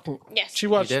a fucking. Yes. She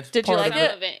watched. You did? Did you part like of Some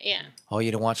it? of it, yeah. Oh,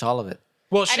 you didn't watch all of it.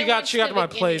 Well, I she didn't got watch to the my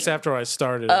place beginning. after I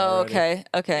started. Oh, already. okay.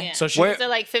 Okay. Yeah. So she Where- Was it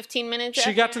like 15 minutes?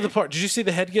 she got to the part. Did you see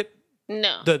the head get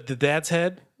No. the dad's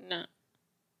head? No.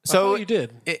 So Oh, you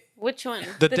did. Which one?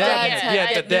 The dad's dad's head. yeah,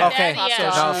 the The dad. okay. Daddy, So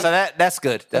yeah. No, so that's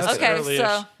good. That's That's good. Okay, early-ish.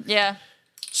 so yeah.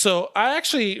 So I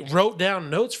actually wrote down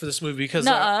notes for this movie because,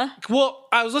 Nuh-uh. well,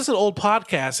 I was listening to old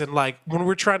podcasts and like when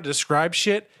we're trying to describe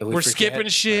shit, we we're forget. skipping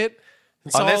shit.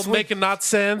 It's Unless all we- making not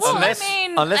sense. Well, Unless-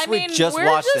 unless we just we're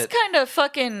watched just it. kind of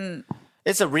fucking.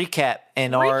 It's a recap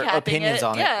and our Recapping opinions it.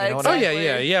 on it. Yeah, You know what Oh I mean? yeah,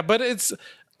 Exactly. yeah. But it's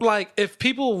like if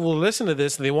people will listen to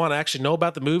this and they want to actually know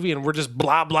about the movie, and we're just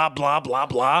blah blah blah blah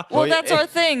blah. Well, Well, that's if- our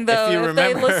thing, though. if you If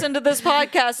remember- they listen to this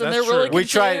podcast and That's they're really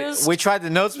true. confused, We tried the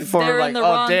notes before. They're We're in like, the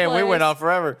oh wrong damn, we went place. on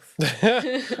forever. we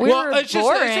well, were it's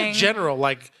boring. just general.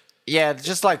 Like Yeah,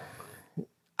 just like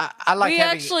I like we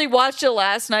having. actually watched it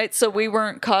last night, so we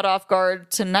weren't caught off guard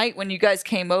tonight when you guys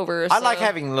came over. I like so-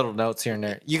 having little notes here and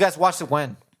there. You guys watched it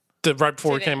when? right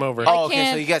before we came over. Oh, okay. So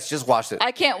can't- you guys just watched it.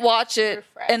 I can't watch it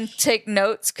Refresh. and take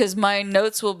notes because my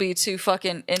notes will be too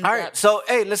fucking in All right. So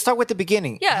hey, let's start with the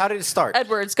beginning. Yeah. How did it start?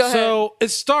 Edwards, go ahead. So it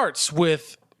starts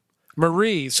with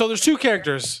Marie. So there's two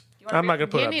characters. I'm not gonna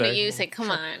put it You up need there. to use it.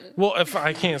 Come on. Well, if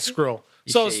I can't scroll.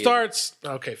 So it should. starts.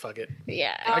 Okay, fuck it.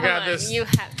 Yeah. I got come on, this. You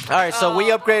have. All right. So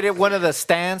we Oh. upgraded one of the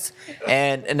stands,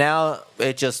 and now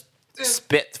it just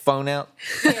spit the phone out.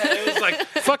 It was like,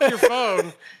 fuck your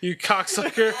phone, you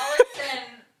cocksucker. Alex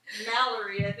and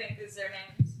Mallory, I think is their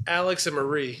names. Alex and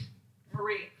Marie.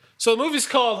 Marie. So the movie's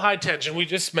called High Tension. We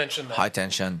just mentioned that. High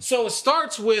tension. So it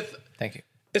starts with Thank you.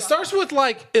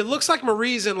 like it looks like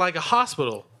Marie's in like a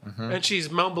hospital and she's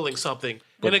mumbling something.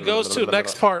 And it goes to the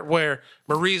next part where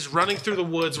Marie's running through the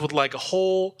woods with like a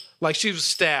hole, like she was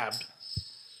stabbed.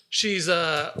 She's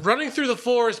running through the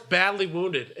forest, badly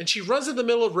wounded, and she runs in the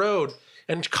middle of the road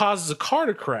and causes a car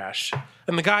to crash.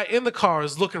 And the guy in the car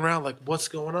is looking around like, "What's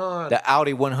going on?" The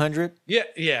Audi 100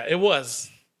 Yeah, it was.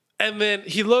 And then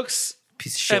he looks,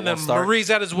 piece of shit and then won't start. Marie's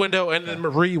at his window, and then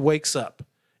Marie wakes up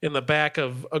in the back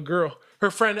of a girl, her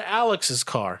friend Alex's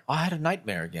car. I had a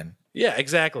nightmare again. Yeah,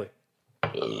 exactly.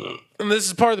 And this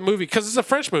is part of the movie because it's a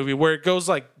French movie where it goes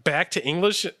like back to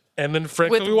English and then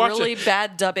French. With We watched really it.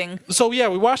 bad dubbing. So yeah,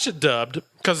 we watched it dubbed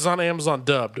because it's on Amazon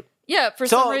dubbed. Yeah, for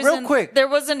So, some real reason, quick. there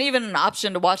wasn't even an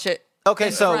option to watch it. Okay,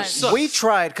 in so French. we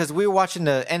tried because we were watching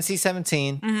the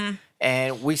NC-17,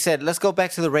 and we said let's go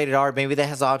back to the rated R. Maybe that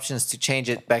has options to change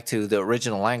it back to the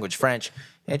original language, French.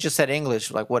 And it just said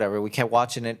English, like whatever. We kept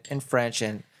watching it in French,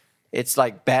 and it's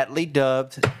like badly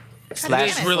dubbed slash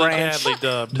It's really French, badly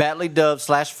dubbed. badly dubbed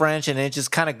slash French, and it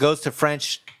just kind of goes to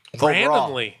French overall.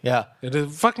 Randomly. Yeah. It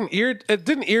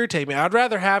didn't irritate me. I'd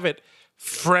rather have it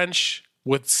French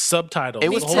with subtitles. It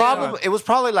was the whole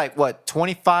probably time. like what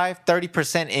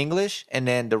 25-30% English, and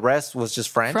then the rest was just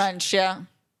French. French, yeah.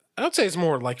 I would say it's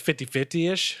more like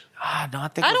 50-50-ish. No, I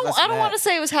think I it was less don't than want to that.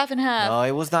 say it was half and half. No,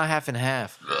 it was not half and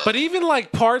half. But even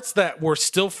like parts that were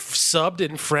still subbed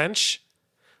in French,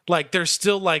 like there's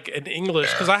still like an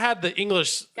English because I had the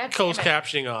English God closed damn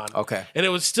captioning on. Okay. And it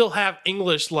would still have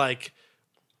English like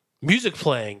music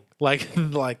playing. Like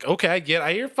okay,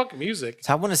 I hear fucking music.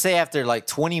 So I want to say after like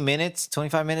 20 minutes,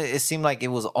 25 minutes, it seemed like it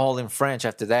was all in French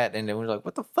after that. And then we were like,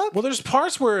 what the fuck? Well, there's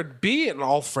parts where it'd be in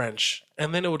all French,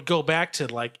 and then it would go back to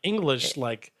like English,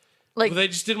 like they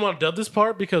just didn't want to dub this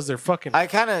part because they're fucking I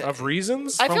kind of, of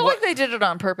reasons. I feel what- like they did it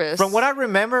on purpose. from what I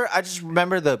remember, I just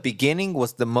remember the beginning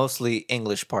was the mostly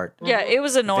English part. yeah, it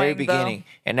was annoying. Very beginning.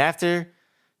 And after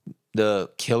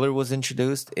the killer was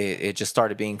introduced, it just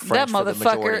started being That French for the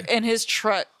motherfucker majority. in his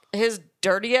truck, his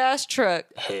dirty ass truck.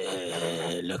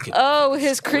 Look at Oh,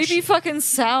 his creepy fucking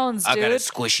sounds, I got a dude.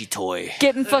 squishy toy.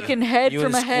 Getting fucking head You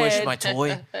from want a to squish head. my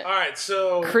toy? All right,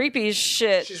 so Creepy as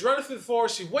shit. she's running through the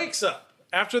forest. She wakes up.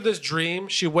 After this dream,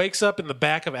 she wakes up in the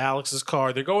back of Alex's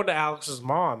car. They're going to Alex's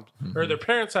mom or their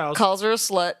parents' house, Calls her a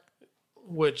slut.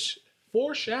 which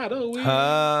foreshadowing.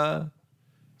 Uh,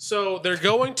 So they're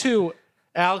going to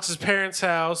Alex's parents'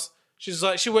 house. She's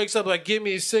like, she wakes up like, give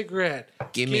me a cigarette.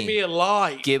 Give me me- a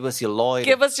light. give us your lawyer,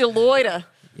 Give us your loiter.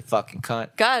 you fucking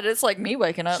cunt. God, it's like me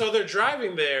waking up. So they're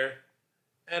driving there,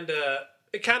 and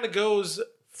it kind of goes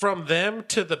from them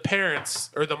to the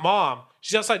parents or the mom.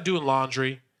 She's outside doing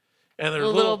laundry, and their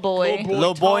Little boy.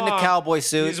 Little boy in the Tom, cowboy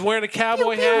suit. He's wearing a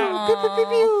cowboy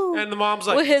hat, and the mom's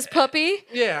like, With his puppy.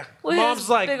 yeah. with Mom's his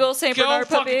like, big old Saint go Bernard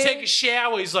fucking puppy." take a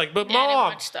shower. He's like, but Yeah, I didn't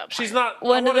mom, watch that she's part. not.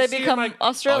 When I did wanna they see become my- Oh,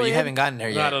 Australian? you haven't gotten there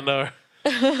I yet. don't know.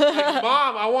 Like,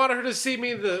 Mom, I want her to see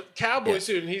me in the cowboy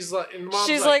suit, and he's like, and mom's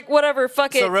She's like, whatever,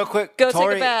 fuck it. So real quick, Go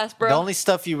Tori, take a bath, bro. The only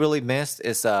stuff you really missed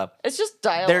is It's just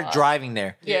dialogue. they're driving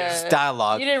there. Yeah. It's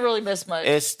dialogue. You didn't really miss much.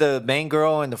 It's the main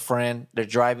girl and the friend. They're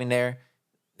driving there.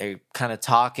 They're kind of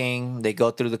talking. They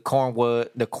go through the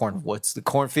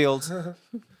cornfields.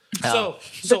 so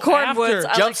Cornwoods, after,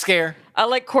 I Jump like- scare. I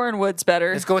like Cornwoods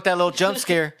better. Let's go with that little jump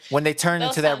scare when they turn Those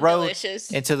into that sound road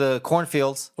delicious. into the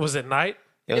cornfields. was it night?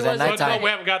 It was It at was- No, nighttime. we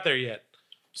haven't got there yet.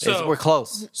 We're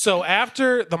close. So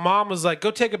after the mom was like,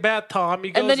 "Go take a bath, Tom,"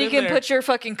 he goes And then you in can there. put your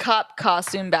fucking cop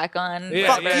costume back on.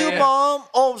 Yeah, Fuck yeah, you, yeah. mom.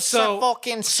 Oh, So- so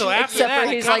fucking so shit. after Except that,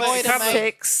 for it he's kinda- like it kinda-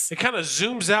 6. It kind of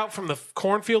zooms out from the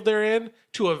cornfield they're in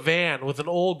to a van with an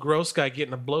old gross guy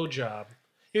getting a blowjob.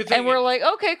 You're And thinking, we're like,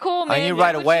 okay, cool, man. knew do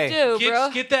right what away. You do, bro.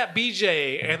 get that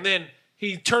BJ, and then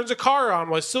he turns a car on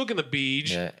while still in the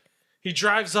beach. Yeah. He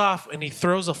drives off and he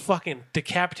throws a fucking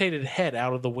decapitated head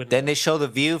out of the window. Then they show the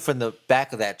view from the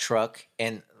back of that truck,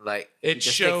 and like It he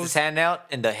just shows- sticks his hand out,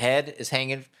 and the head is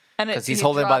hanging And because he he's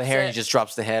holding it by the drops hair, it. and he just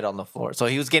drops the head on the floor. So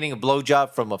he was getting a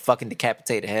blowjob from a fucking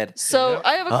decapitated head. So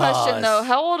I have a question it's- though.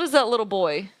 How old is that little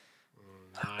boy?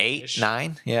 8,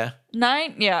 9, yeah.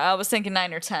 9? Yeah, I was thinking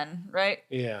 9 or 10, right?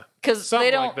 Yeah. Because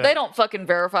Something they like don't that. fucking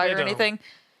verify They or don't. anything.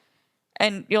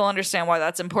 And you'll understand why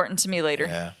that's important to me later.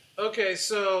 Yeah. Okay,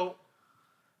 so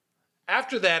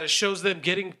after that, it shows them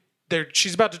getting there.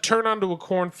 She's about to turn onto a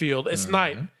cornfield. It's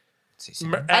night.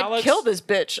 I'd kill this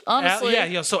bitch, honestly.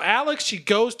 Yeah. So Alex, she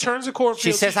goes, turns the cornfield.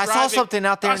 She says, she's "I saw driving. something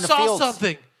out there in the I saw fields."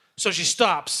 something. So she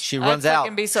stops. She I'd runs out.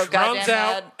 fucking be so runs goddamn out,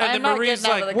 mad. and I'm then not Marie's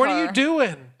getting out of like, the "What car. are you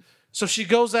doing?" So she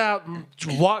goes out and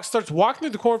starts walking through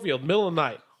the cornfield, middle of the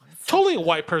night. Totally a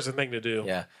white person thing to do.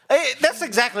 Yeah. Hey, that's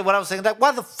exactly what I was saying. Like,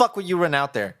 why the fuck would you run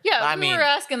out there? Yeah, I we mean, were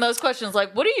asking those questions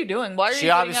like, what are you doing? Why are you She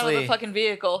getting out of obviously- the fucking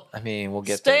vehicle? we'll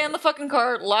get Stay there. in the fucking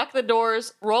car, lock the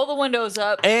doors, roll the windows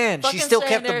up. And she fucking still stay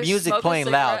kept in the there, music smoke a playing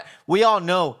loud. cigarette. We all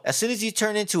know, as soon as you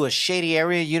turn into a shady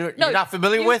area you're No, not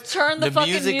familiar you with, turn the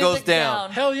fucking music music goes down.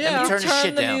 down. Hell yeah. Let me You turn this turn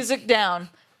shit the down. music down.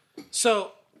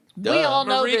 So We all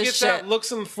know Marie this gets shit. out,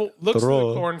 looks in the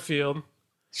cornfield.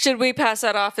 Should we pass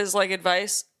that off as like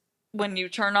advice? When you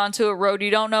turn onto a road you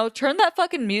don't know, turn that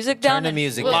fucking music down. the and-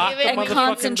 music Well, down. even and when you-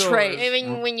 concentrate.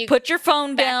 Even when you Put your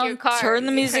phone back down, your car, turn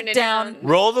the you music turn it down. down.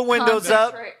 Roll the windows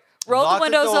up. Concentrate. Roll lock the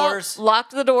windows the doors, up, lock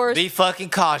the doors, Be fucking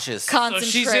cautious. So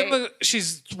concentrate.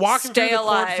 she's walking Stay through the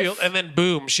alive. cornfield, and then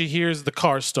boom, she hears the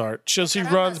car start. She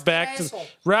runs back to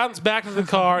the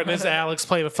car, and it's Alex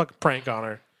playing a fucking prank on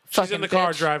her. She's Fucking in the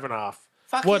car bitch. driving off.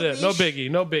 Fucking What if? No bitch. biggie.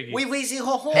 No biggie.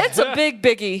 It's a big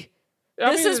biggie.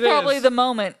 I This mean, is it probably is. the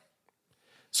moment.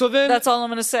 So then, That's all I'm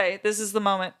going to say. This is the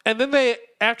moment. and then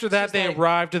after that they like,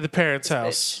 arrived at the parents'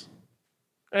 house,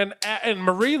 and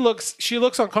Marie looks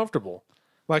uncomfortable,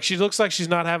 like she looks like she's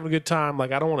not having a good time.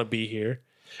 Like, I don't want to be here.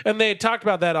 And they talked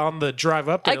about that on the drive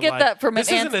up there. I get like, that from an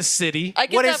this isn't a city. I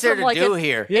get What that is there from to like do an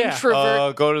here? Yeah.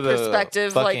 introvert Go to the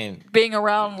perspective, fucking like being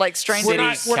around like strangers. we're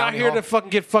not county here hall. to fucking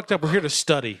get fucked up. We're here to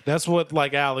study. That's what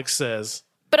like Alex says.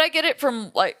 But I get it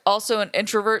from like also an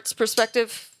introvert's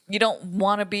perspective. You don't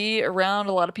want to be around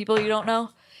a lot of people you don't know.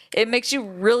 It makes you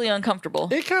really uncomfortable.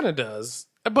 It kind of does,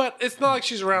 but it's not like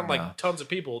she's around like tons of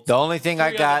people. The only thing I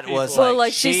Three got other was people. Well,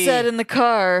 like she said in the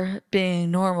car,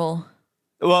 being normal.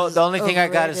 Well, the only thing I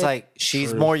got is overrated. like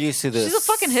she's more used to this. She's a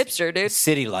fucking hipster, dude.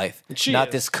 city life, She not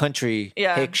is. this country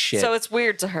Yeah. hick shit. So it's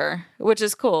weird to her, which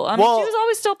is cool. I mean, Well, she was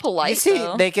always still polite. you see,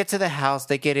 though. they get to the house,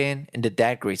 they get in, and the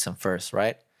dad greets them first,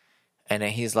 right? And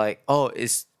then he's like, "Oh,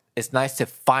 it's nice to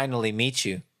finally meet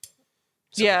you."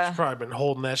 yeah. She's probably been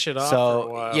holding that shit off for a So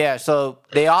while. yeah, so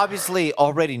they obviously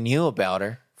already knew about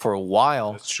her for a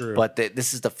while. That's true. But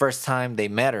this is the first time they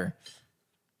met her.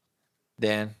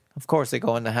 Then, of course, they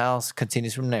go in the house.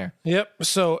 Continues from there. Yep.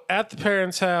 So at the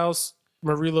parents' house,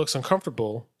 Marie looks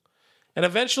uncomfortable, and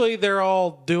eventually they're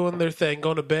all doing their thing,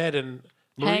 going to bed, and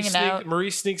Hanging out. Marie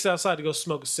sneaks outside to go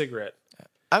smoke a cigarette.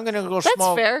 I'm gonna go That's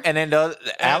smoke. fair. And then Alex,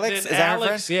 then is that her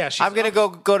Alex, friend? yeah, she's I'm gonna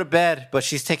up- go to bed, but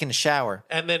she's taking a shower.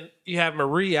 And then you have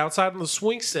Marie outside on the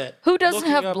swing set. Who doesn't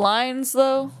looking have up- blinds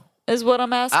though? Is what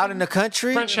I'm asking. Out in the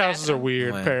country. French houses are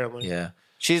weird, apparently. Yeah.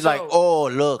 She's like, oh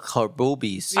look, her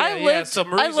boobies. Yeah, I yeah, lived. so I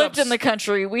Marie's lived up- in the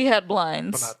country. We had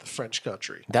blinds. But not the French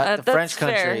country. That the that's French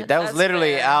country. fair. That was That's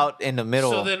literally fair. out in the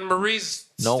middle. So then Marie's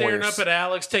Nowheres. staring up at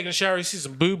Alex, taking a shower. He sees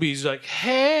some boobies. Like,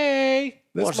 hey,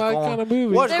 that's What's my going- kind of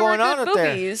movie. what's They going were on good up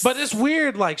there? boobies. But it's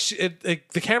weird. Like,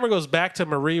 the camera goes back to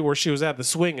Marie where she was at the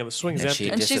swing, and the swing's And empty. she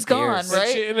And she's gone,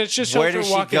 disappears. right? And it just Where shows her does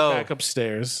she walking go? back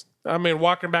upstairs. I mean,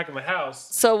 walking back in the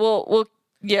house. So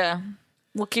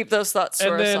we'll keep those thoughts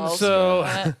to And then ourselves.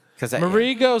 so 'Cause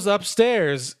Marie goes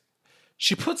upstairs.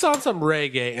 She puts on some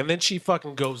reggae, and then she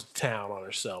fucking goes to town on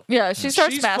herself. yeah, she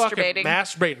starts She's fucking masturbating.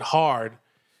 masturbating hard.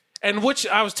 And which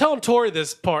I was telling Tori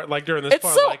this part, like during this It's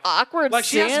part, so like, awkward like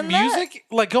she has seeing that. music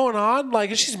like going on,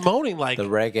 like and she's moaning, like the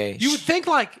reggae. You would think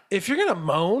like if you're gonna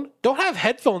moan, don't have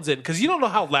headphones in because you don't know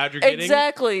how loud you're getting.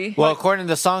 Exactly. Well, according to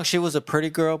the song, she was a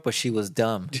pretty girl, but she was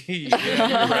dumb. Yeah,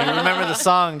 You remember the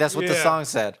song? That's what the Yeah. song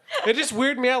said. it just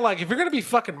weirded me out. Like if you're gonna be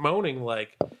fucking moaning,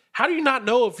 like how do you not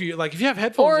know if you like if you have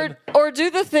headphones in? Or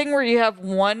do the thing where you have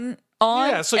one on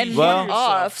Yeah, so you and hear one yourself.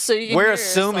 off, so you can We're hear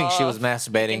assuming she was yourself.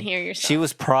 masturbating. can hear yourself. She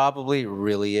was probably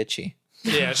really itchy.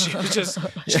 Yeah,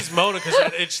 she's moaning because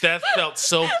that itch that felt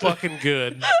so fucking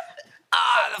good.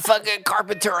 The fucking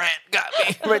carpenter ant got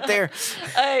me right there.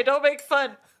 Hey, don't make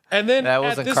fun. And then That at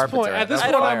wasn't this carpenter point, ant, at this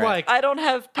that point, was I'm fire like, I don't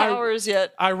have powers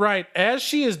yet. I write as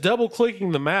she is double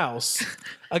clicking the mouse.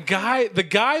 The guy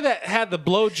that had the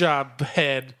blowjob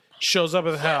head shows up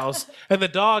at the house, and the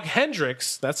dog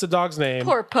Hendrix, that's the dog's name,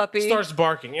 Poor puppy. starts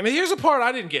barking. And here's a part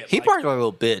I didn't get. He like, barked like a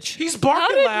little bitch. He's barking How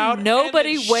did loud. and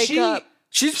nobody then wake up?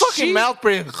 She's fucking she- mouth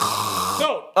breathing.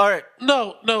 No, All right.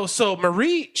 no. So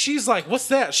Marie, she's like, "What's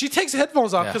that?" She takes the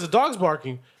headphones off Yeah. because the dog's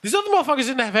barking. These other motherfuckers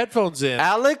didn't have headphones in.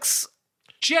 Alex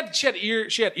She had ear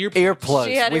Earplugs.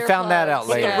 She had We found that out earplugs.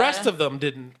 But later. the rest of them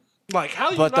didn't. Like, how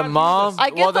do you But the not hear mom- this? I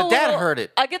get Well, the dad little- heard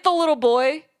it. I get the little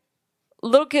boy.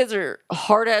 Little kids are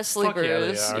hard ass Fuck yeah, they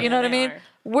sleepers. are. You know what I They mean? are.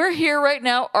 We're here right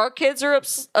now. Our kids are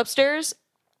upstairs.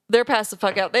 They're passed the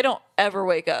fuck out. They don't ever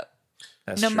wake up.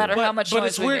 That's No true. matter how much But noise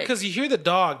it's we weird make. because you hear the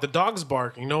dog's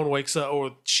barking. No one wakes up,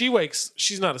 or she wakes.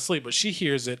 She's not asleep, but she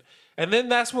hears it. And then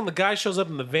that's when the guy shows up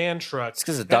in the van truck. It's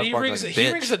 'cause the dog barks like a he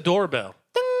bitch. rings the doorbell.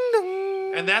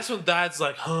 And that's when Dad's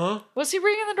like, huh? Was he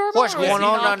ringing the doorbell? What's or was going he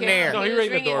on down knocking? there? No, he was rang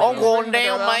the ringing doorbell. I'm going Ring the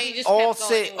down, doorbell. He mate. just All kept going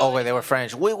set. and Oh, going. wait, they were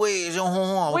French. Oui, Oui,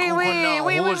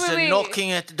 oui, Who's oui, oui.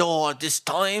 knocking at the door this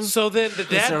time? So then the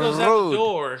dad a goes out road. the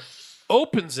door,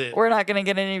 opens it, We're not going to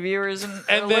get any viewers and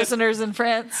And or then- listeners in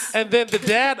France. and then the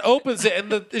dad opens it,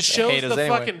 and it shows hate the us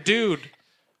anyway. fucking dude,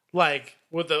 like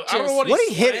with the I don't know what What he's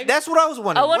he hit? swang. That's what I was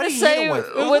wondering. I want What to did he hit say him with?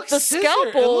 It with looked the scissor- it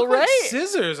scalpel, looked like right?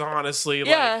 scissors, honestly.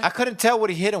 Yeah. Like, I couldn't tell what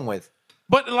he hit him with.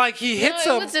 but like he No, hits it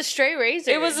him. was a straight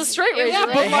razor. It was a straight It was razor.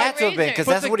 a But It like- had to have been because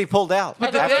But that's the- what he pulled out.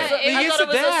 But the after. dad, he I hits thought the it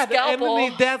was a dad, and then scalpel.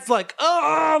 the dad's like,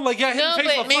 oh, like yeah, hit No, the face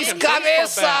but with a mis fucking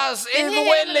baseball bat. Didn't he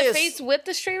hit him in the face with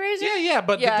the straight razor? Yeah,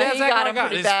 but Yeah, the dad's he got acting him like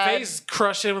pretty his bad. face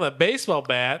crushed in with a baseball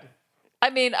bat. I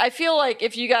mean, I feel like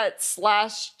if you got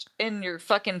slashed in your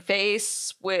fucking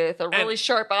face with a really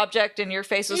sharp object and your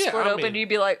face was Yeah, split I open, mean- you'd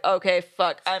be like, okay,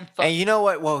 fuck, I'm fucked. And you know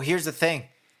what? Well, here's the thing.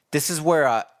 This is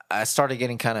where I started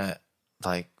getting kind of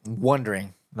like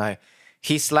wondering. Like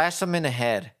he slashed him in the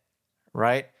head,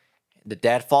 right? The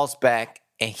dad falls back,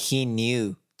 and he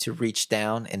knew to reach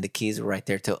down, and the keys were right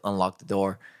there to unlock the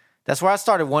door. That's where I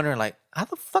started wondering, like, how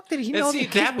the fuck did he And know see, the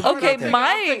keys that were part, Okay,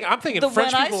 right there? I'm thinking the-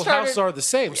 French when I people's started- houses are the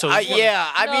same. So he's Yeah,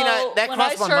 I mean, No, that when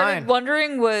crossed I my started mind.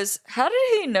 wondering was, how did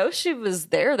he know she was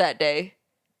there that day?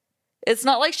 It's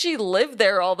not like she lived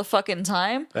there all the fucking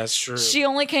time. That's true. She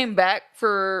only came back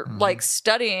for Mm-hmm. like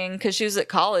studying because she was at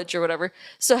college or whatever.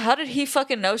 So how did he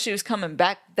fucking know she was coming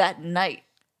back that night?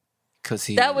 Because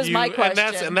he That was my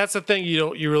question. And that's the thing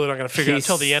you're really not going to figure out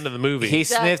until the end of the movie. He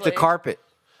sniffed the Exactly. carpet.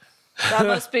 That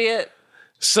must be it.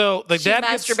 So the She dad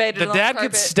masturbated the on the dad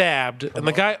carpet. gets stabbed, and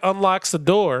the guy unlocks the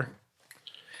door,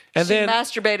 and She then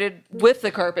masturbated with the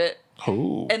carpet,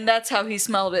 oh, and that's how he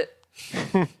smelled it.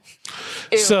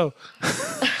 Ew. so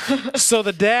so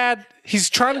the dad he's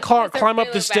trying to climb up really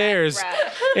the bad stairs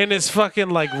rat. in his fucking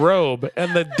like robe,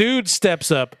 and the dude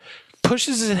steps up,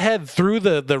 pushes his head through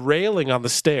the railing on the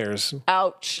stairs.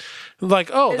 Ouch.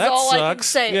 Like, oh, Is that all I can sucks.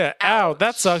 say. Yeah, ow, that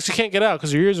Ouch. sucks. You can't get out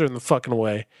because your ears are in the fucking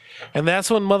way. And that's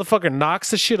when motherfucker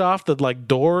knocks the shit off the like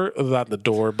door, not the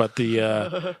door, but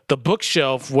the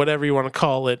bookshelf, whatever you want to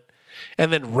call it,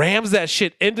 and then rams that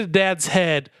shit into Dad's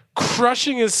head,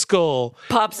 crushing his skull.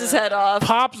 Pops his head off.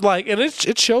 Pops like, and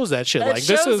it shows that shit. That Like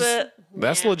this shows is it.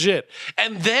 that's legit.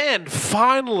 And then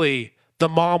finally, the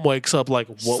mom wakes up. Like,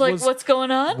 She's what like, was what's going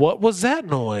on? what was that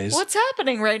noise? What's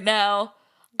happening right now?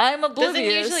 I'm Doesn't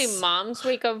oblivious. usually moms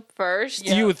wake up first?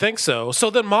 Yeah. You would think so. So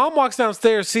then mom walks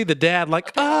downstairs, see the dad, like,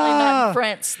 Apparently not ah. in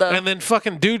France, though. And then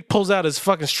fucking dude pulls out his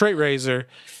fucking straight razor,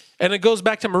 and it goes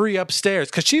back to Marie upstairs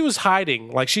because she was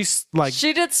hiding. Like she's like,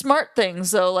 She did smart things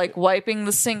though, like wiping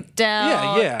the sink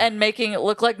down, Yeah. and making it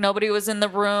look like nobody was in the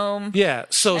room. yeah.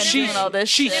 So And she doing all this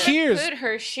she shit. hears. Put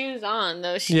her shoes on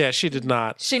though. She, Yeah, she did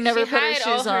not. She never she put her hid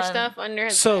all shoes her on. stuff under her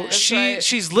So bed. right.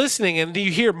 she's listening, and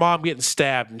you hear mom getting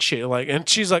stabbed and shit. Like, and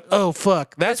she's like, "Oh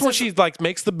fuck!" That's when she like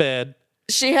makes the bed.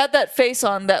 She had that face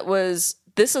on that was,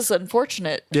 this is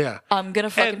unfortunate. Yeah. I'm gonna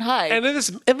fucking hide. And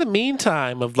in the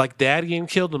meantime of like dad getting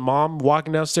killed and mom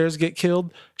walking downstairs to get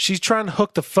killed, she's trying to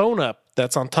hook the phone up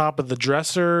that's on top of the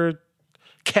dresser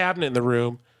cabinet in the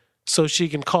room so she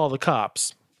can call the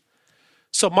cops.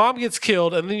 So mom gets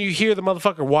killed, and then you hear the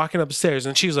motherfucker walking upstairs,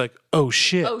 and she's like, "Oh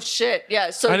shit!" oh shit! Yeah.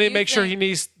 So I need to you make sure think-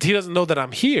 he doesn't know that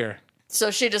I'm here.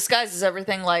 So she disguises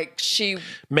everything like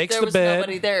Makes there the was bed.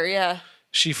 nobody there. Yeah.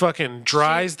 She fucking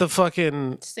dries the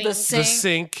fucking Sink. The sink, the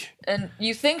sink. and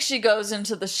you think she goes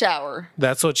into the shower.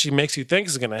 That's what she makes you think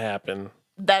is going to happen.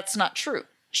 That's not true.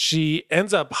 She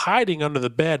ends up hiding under the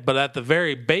bed, but at the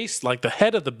very base, like the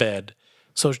head of the bed.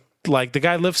 So, like the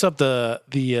guy lifts up the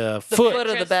The foot, foot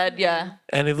of the bed. Yeah.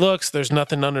 and he looks. There's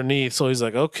nothing underneath. So he's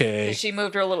like, okay. She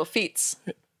moved her little feet.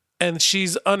 And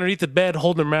she's underneath the bed,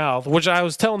 holding her mouth. Which I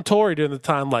was telling Tori during the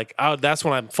time, like, oh, that's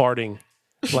when I'm farting.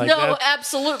 Like No, that-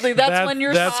 absolutely. That's when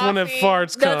you're. That's when it coughing.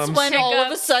 farts That's comes. when all of a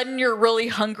Hiccups. sudden you're really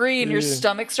hungry and your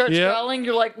stomach starts Yeah. growling.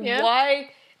 You're like, Yeah.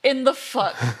 why in the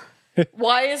fuck?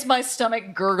 Why is my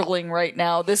stomach gurgling right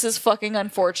now? This is fucking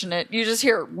unfortunate. You just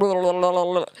hear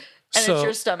and it's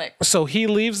your stomach. So he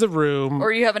leaves the room.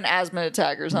 Or you have an asthma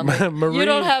attack or something. Marie- You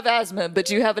don't have asthma, but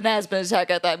you have an asthma attack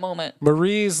at that moment.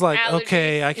 Marie's like, Allergies.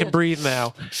 okay, I can breathe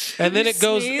now. And then You it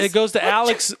goes sneeze? to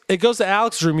Alex. It goes to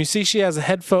Alex's room. You see she has a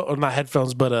headphone, or not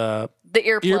headphones, but The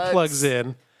earplugs. earplugs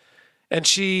in, and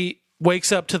she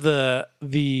wakes up to the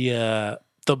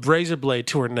razor blade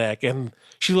to her neck, and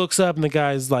she looks up, and the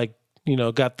guy's like,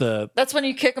 got the That's when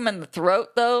you kick him in the throat,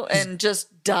 though, and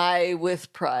just die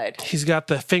with pride. he's got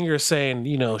the finger saying,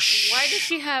 shh. Why does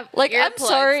she have Like, I'm earplugs,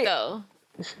 sorry. though?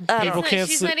 People can't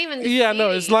She's sleep. not even in the Yeah, city.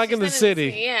 no, it's like She's in the not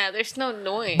city. Yeah, there's no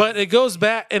noise. But it goes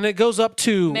back, and it goes up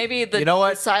to Maybe the, You know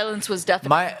what? the silence was deafening.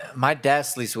 My dad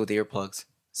sleeps with earplugs.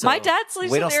 So My dad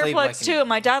sleeps we with don't sleep earplugs like too, and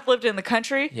my dad lived in the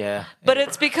country. Yeah. But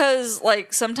it's because,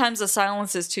 like, sometimes the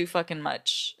silence is too fucking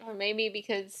much. or maybe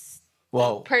because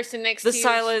Whoa. the person next The to you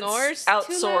silence snores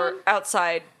too loud.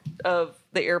 outside of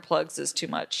the earplugs is too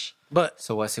much. but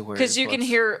So what's it wearing? Because you can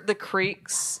hear the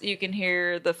creaks, you can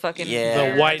hear the fucking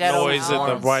Yeah. the white Dad always noise and the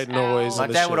warns. white noise. My and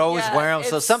the dad shit. would always Yeah, wear them. So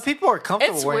it's- some people are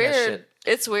comfortable It's wearing that weird. shit.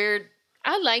 It's weird.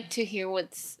 I like to hear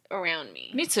what's around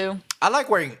me. Me too. I like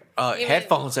wearing Even-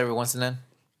 headphones every once and then.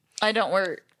 I don't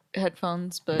wear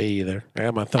headphones, but Me either. I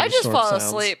got my I just thunderstorm fall sounds.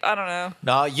 asleep. I don't know.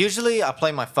 No, usually I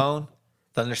play my phone.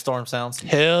 Thunderstorm sounds.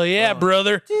 Hell yeah,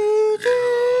 brother.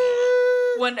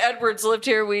 When Edwards lived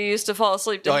here, we used to fall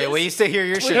asleep to Oh yeah, his. we used to hear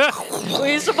your shit.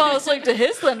 We used to fall asleep to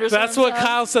his thunderstorm. That's what sound.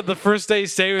 Kyle said the first day he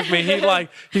stayed with me.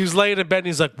 He was laying in bed and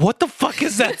he's like, "What the fuck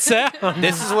is that sound?"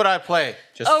 This is what I play.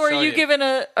 Just Oh, to show are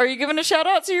you giving a shout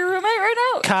out to your roommate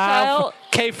right now? Kyle,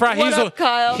 K Fry. What up,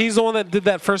 Kyle? He's the one that did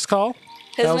that first call.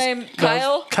 His That was- name that was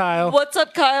Kyle. Kyle. What's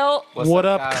up, Kyle? What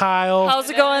up, Kyle? How's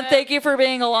it going? Thank you for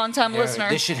being a longtime Here, listener.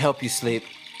 This should help you sleep.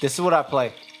 This is what I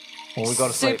play when we go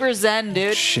to sleep. Super zen,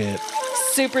 dude. Shit.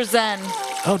 Super zen.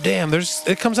 Oh damn!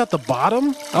 It comes out the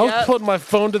bottom. I was Yep. putting my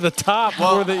phone to the top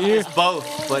Well, for the ear. it's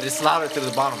both, but it's louder through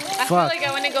the bottom. I feel Fuck. like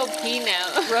I want to go pee now.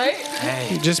 Right?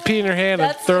 Hey, Just pee in your hand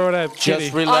and That's- throw it at Kitty.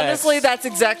 just relax. Honestly, that's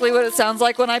exactly what it sounds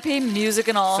like when I pee. Music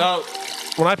and all. So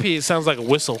When I pee, it sounds like a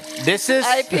whistle. this is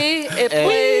I pee. It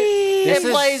This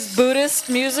is- plays Buddhist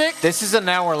music. this is an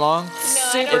hour long. No, I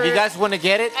Super- don't, If you guys want to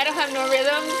get it, I don't have no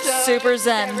rhythm. So Super it's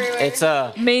zen. everywhere.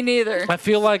 it's Me neither. I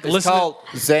feel like it's listen. called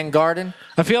Zen Garden.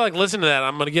 I feel like listening to that.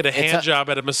 I'm gonna get a hand a- job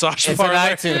at a massage It's on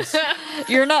parlor. iTunes.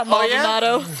 You're not Oh, yeah?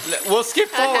 Maldonado. We'll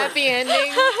skip A forward. happy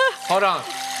ending. Hold on,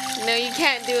 No, you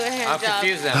can't do a hand I'm job.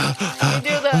 confused now. You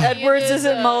do the Edwards you do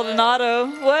isn't the- Maldonado.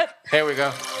 What? Here we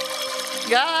go.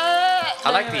 God.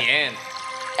 I like the end.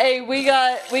 Hey, we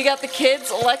got the kids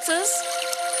Alexas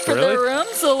for Really? their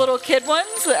rooms, the little kid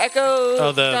ones, the Echo.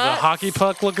 Oh, the Dots. hockey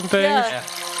puck looking thing. Yeah. Yeah.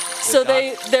 So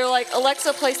they're like,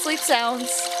 Alexa, play sleep sounds.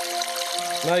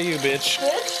 Not you, bitch.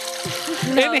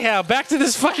 Bitch. Anyhow, back to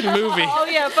this fucking movie. Oh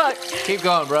yeah, fuck. Keep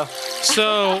going, bro.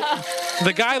 So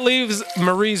the guy leaves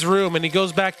Marie's room and he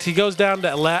goes down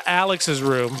to Alex's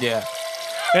room Yeah.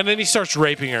 and then he starts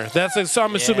raping her. So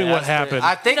I'm assuming Yeah, what that's happened. pretty-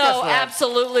 I think that's No, what happened.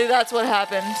 absolutely, that's what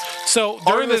happened. So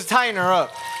Or during he was this, tying her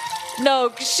up.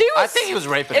 No, she was. I think he was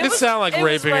raping It her. It sounded like it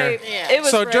was raping her. rape. Yeah. It was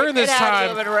So rape. during this it had to time-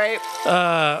 have been rape.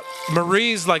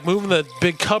 Marie's like moving the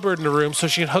big cupboard in the room so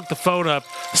she can hook the phone up.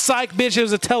 Psych, bitch! It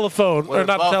was a telephone, or With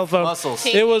not a both telephone. muscles.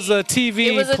 It was a TV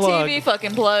It was a plug. TV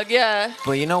fucking plug. Yeah.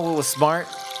 But you know what was smart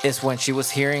is when she was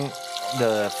hearing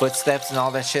the footsteps and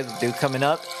all that shit, the dude coming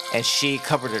up, and she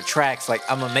covered her tracks. Like,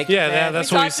 I'm gonna make Yeah, it yeah, bad.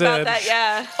 that's we what he talked about said. that.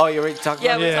 Yeah. Oh, you already talked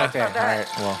Yeah, about we it? talked Okay, about that. all right.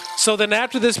 Well, So then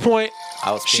after this point,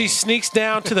 I was she kidding. sneaks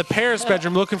down to the parents'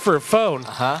 bedroom looking for her phone.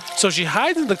 Huh? So she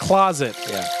hides in the closet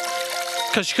Yeah.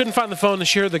 because she couldn't find the phone and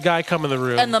she heard the guy come in the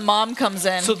room. And the mom comes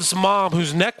in. So this mom,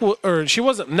 whose neck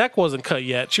wasn't cut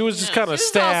yet. She was just kind of She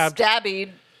was all stabbed.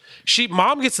 stabby.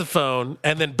 Mom gets the phone,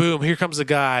 and then boom, here comes the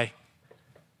guy,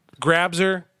 grabs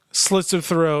her, slits her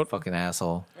throat, Fucking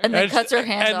asshole. And then cuts her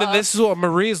hand and off. then this is what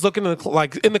Marie's looking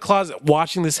in the closet,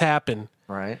 watching this happen,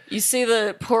 Right? You see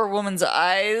the poor woman's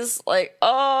eyes, like,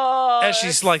 oh. as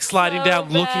she's like sliding so down,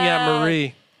 looking at bad.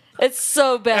 Marie. It's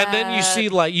so bad. And then you see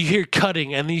you hear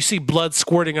cutting, and then you see blood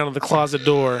squirting out of the closet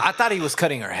door. I thought he was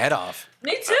cutting her head off.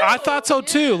 Me too. I thought so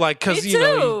too, like because Me you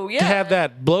know too, he yeah. had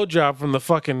that blowjob from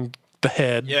the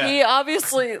head. Yeah. He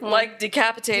obviously like He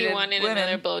decapitated wanted women.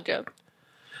 another blowjob.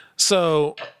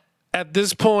 So at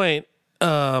this point,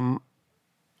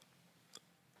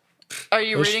 Are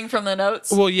you reading from the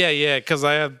notes? well, yeah, because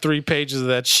I have 3 pages of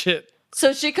that shit.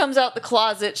 So she comes out the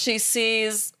closet. She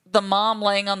sees the mom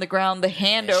laying on the ground, the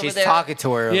hand over She's there. talking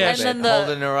to her a Yeah, little and bit, then the-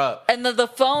 holding her up. And the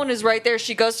phone is right there.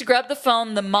 She goes to grab the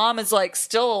phone. The mom is like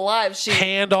still alive. She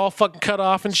Hand all fucking cut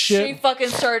off and shit. she fucking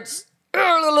starts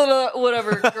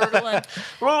whatever, gurgling.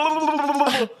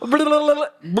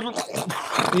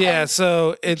 Yeah,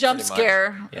 so it Jump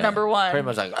scare, number one. Pretty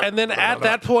much like. and then at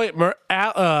that point,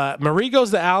 Marie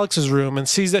goes to Alex's room and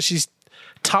sees that she's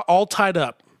all tied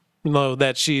up. You know,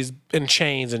 that she's in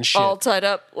chains and shit. All tied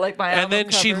up like my and album then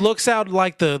she cover. looks out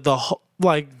like the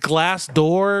like glass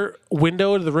door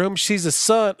window to the room. She sees the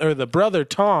son or the brother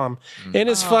Tom in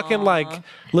his fucking like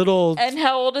little And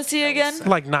how old is he again?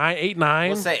 like 8, 9.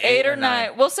 We'll say 8 or 9.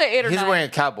 We'll say 8 or He's 9. wearing a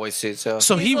cowboy suit, so.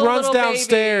 So he He's a runs little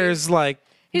downstairs like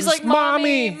He's like,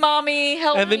 mommy, help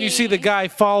me. and then you see the guy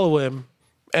follow him,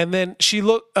 and then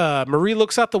Marie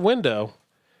looks out the window,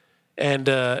 and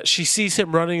she sees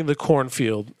him running in the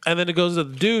cornfield, and then it goes to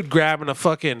the dude grabbing a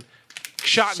fucking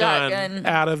shotgun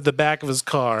out of the back of his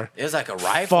car, It was like a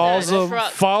rifle.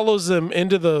 follows him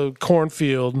into the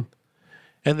cornfield,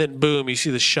 and then boom, you see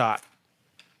the shot.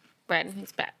 Right in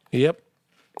his back. Yep.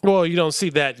 Well, you don't see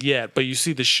that yet, but you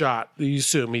see the shot. You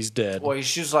assume he's dead. Well, he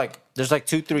shoots like, there's like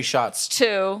 2-3 shots.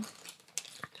 2.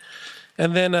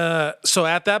 And then, so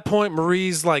at that point,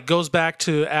 Marie's like goes back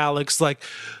to Alex, like,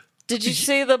 Did you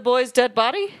see the boy's dead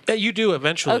body? yeah, you do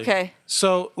eventually. Okay.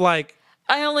 So like,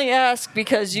 I only ask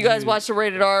because you guys watched the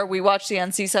rated R, we watched the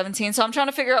NC-17, so I'm trying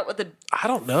to figure out what the I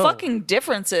don't know. fucking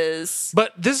difference is.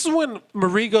 But this is when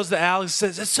Marie goes to Alex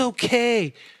and says, "It's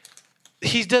okay.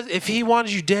 He does. If he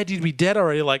wanted you dead, you'd be dead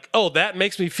already." Like, oh, that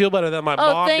makes me feel better that my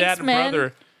mom, thanks, dad, and man.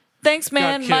 brother. Thanks,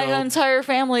 man. My killed. entire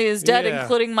family is dead, Yeah.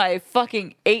 including my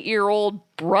fucking 8-year-old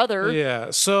brother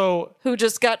Yeah. So who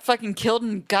just got fucking killed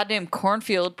in a goddamn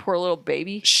cornfield. Poor little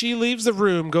baby. she leaves the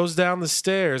room, goes down the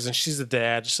stairs, and she's the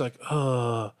dad. She's like,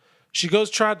 "Ugh." She goes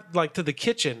to the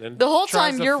kitchen and The whole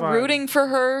tries time to you're find- rooting for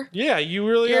her. Yeah, you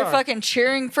really You're are. fucking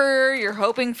cheering for her. You're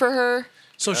hoping for her.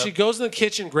 So she goes in the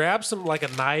kitchen, grabs some like a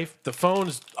knife. The phone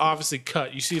is obviously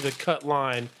cut. You see the cut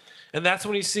line, and that's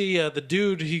when you see the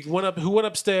dude. Who went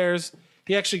upstairs.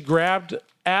 He actually grabbed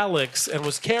Alex and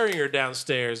was carrying her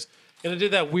downstairs, and it did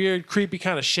that weird, creepy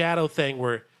kind of shadow thing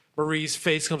where Marie's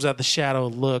face comes out the shadow,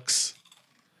 looks,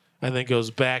 and then goes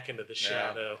back into the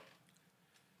shadow.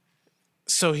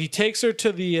 So he takes her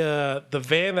to the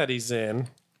van that he's in.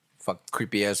 Fuck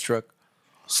creepy ass truck.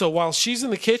 So while she's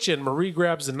in the kitchen, Marie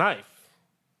grabs a knife,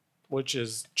 which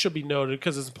should be noted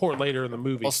because it's important later in the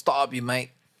movie. I'll stop you,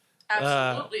 mate.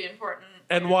 Absolutely important.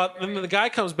 And then the guy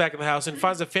comes back in the house and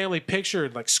finds a family picture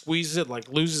and like squeezes it, like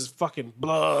loses fucking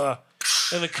blah,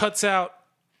 and then cuts out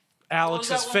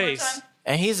Alex's face.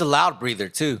 And he's a loud breather,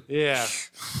 too. Yeah.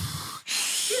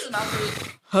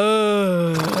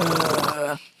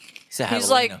 He's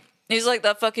like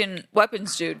that fucking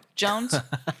weapons dude, Jones.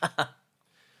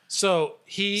 So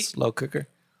Slow cooker.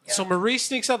 So Marie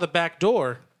sneaks out the back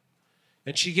door,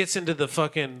 and she gets into the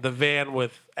van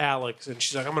with Alex, and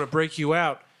she's like, "I'm gonna break you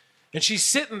out." And she's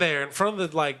sitting there in front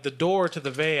of the door to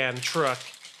the van truck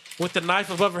with the knife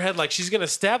above her head, like she's gonna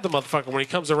stab the motherfucker when he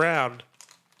comes around.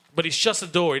 But he shuts the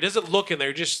door. He doesn't look in there.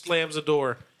 He just slams the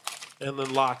door and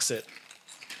then locks it.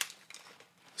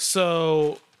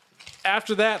 So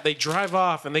after that, they drive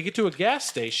off and they get to a gas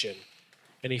station,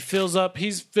 and he's filling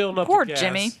up Poor the gas.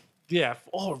 Jimmy. Yeah.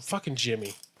 Oh, fucking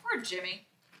Jimmy. Poor Jimmy.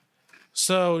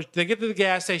 So they get to the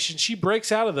gas station. She breaks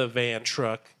out of the van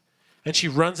truck, and she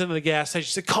runs into the gas station.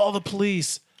 She said, "Call the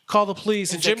police! Call the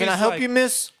police!" And Jimmy's Can I help like, you,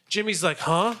 miss? Jimmy's like,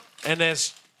 "Huh?" And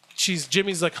as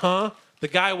Jimmy's like, "Huh?" The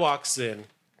guy walks in.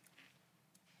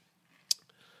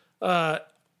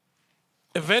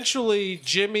 Eventually,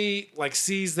 Jimmy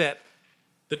sees that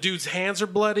the dude's hands are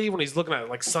bloody when he's looking at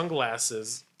like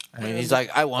sunglasses. And he's like,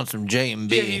 I want some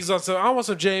J&B. Yeah, he's also, "I want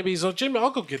some J&B." So Jimmy, I'll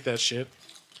go get that shit.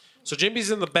 So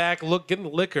Jimmy's in the back, getting the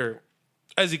liquor.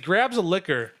 As he grabs the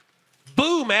liquor,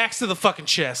 boom, axe to the fucking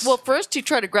chest. Well, first he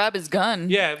tried to grab his gun.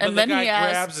 Yeah, but and the then guy he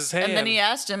asked, grabs his hand. And then he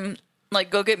asked him,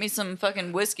 go get me some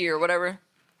fucking whiskey or whatever.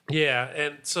 Yeah,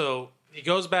 and so he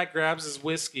goes back, grabs his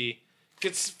whiskey,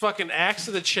 gets fucking axe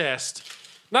to the chest.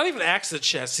 Not even axe to the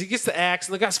chest. He gets the axe,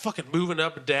 and the guy's fucking moving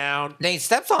up and down. Then he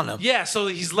steps on him. Yeah, so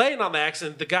he's laying on the axe,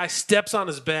 and the guy steps on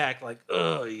his back, like,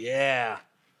 oh, yeah.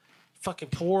 Fucking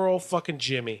poor old fucking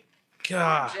Jimmy.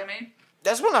 God. Jimmy.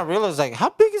 That's when I realized, how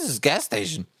big is this gas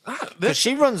station? Because This,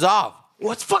 she runs off.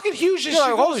 well, it's fucking huge. You're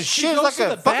like, holy she shit, goes it's like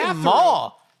to a the fucking bathroom.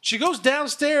 mall. She goes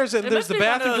downstairs, and It there's must the be one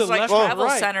of bathroom to those, the like, left travel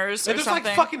and right. centers And or there's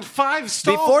something. 5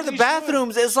 stalls. Before in the each one.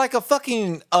 bathrooms, it's like a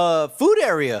fucking food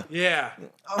area. Yeah.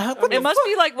 What It the must fuck?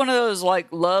 be like one of those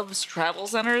Love's travel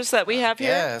centers that we have here.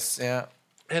 Yes, yeah.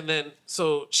 And then,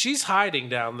 so she's hiding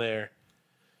down there.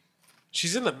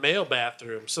 She's in the male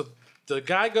bathroom. So the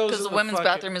guy goes Because in the women's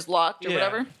bathroom is locked or Yeah.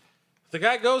 whatever. The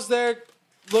guy goes there,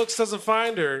 looks, doesn't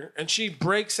find her, and she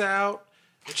breaks out,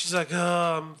 and she's like, "Oh,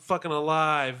 I'm fucking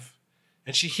alive."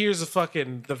 and she hears the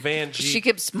van Jeep. She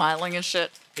keeps smiling and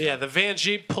shit. Yeah, the Van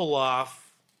Jeep pull off,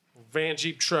 Van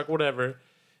Jeep truck, whatever,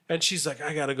 and she's like,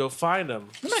 I gotta go find him.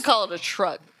 I'm gonna call it a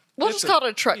truck. We'll It's just a- call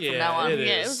it a truck yeah, from now on. it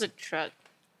Yeah, is. it was a truck.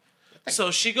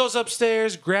 So she goes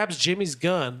upstairs, grabs Jimmy's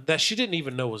gun that she didn't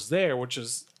even know was there, which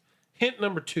is hint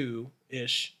number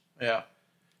 2-ish. Yeah.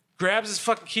 Grabs his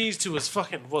fucking keys to his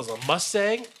fucking, what was it, a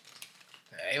Mustang?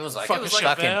 It was like Fucking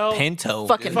Chevelle. Pinto.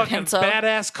 Fucking Fucking Pinto.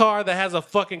 badass car that has a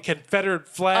fucking Confederate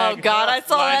flag. Oh God, I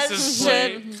saw that license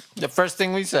shit. plate. The first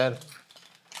thing we said.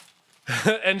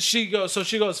 And she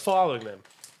goes following them.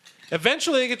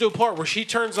 Eventually they get to a part where she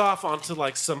turns off onto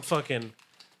like some fucking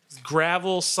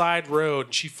gravel side road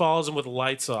and she follows him with the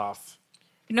lights off.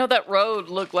 You know that road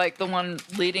looked like the one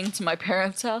leading to my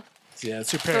parents' house? Yeah,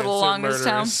 it's her parents. the They're longest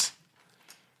time. murderers.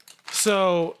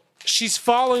 So she's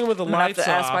following him with the I'm gonna have lights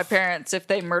to ask off. my parents if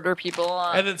they murder people.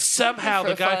 And then somehow For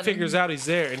the guy fun. figures out he's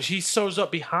there and he shows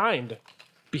up behind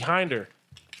her.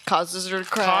 causes her to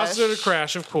crash. Causes her to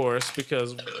crash, of course,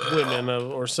 because women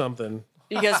or something.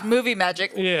 Because movie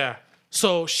magic. Yeah.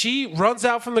 So she runs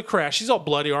out from the crash. She's all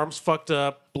bloody, arms fucked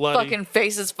up, bloody. Fucking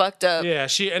face is fucked up. Yeah,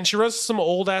 she runs to some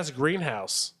old ass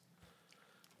greenhouse.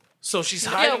 So she's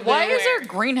Yeah, hiding why there. is there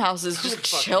greenhouses just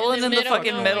fucking- chilling in the middle of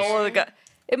fucking nowhere. middle of the guy?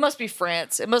 It must be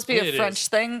France. It must be It a French is.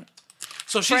 thing.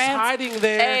 So she's France. hiding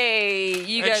there. Hey,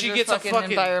 you and guys she are gets fucking, a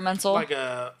fucking environmental. like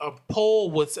a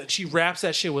pole with, and she wraps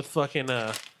that shit with fucking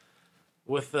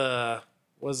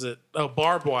was it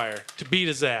barbed wire to beat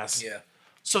his ass. Yeah.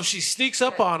 So she sneaks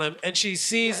up on him and she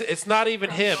sees it's not even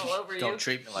him. Don't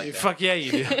treat me like that. Fuck yeah,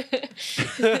 you do.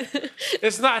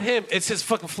 It's not him. It's his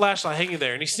fucking flashlight hanging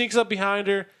there, and he sneaks up behind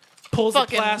her, pulls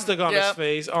Fucking- the plastic on yep.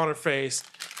 her face,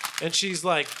 and she's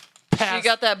like, She passed.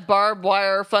 got that barbed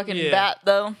wire fucking Yeah. bat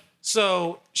though.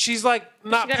 So she's like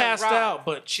not She got a passed rock. out,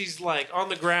 but she's like on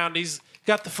the ground. He's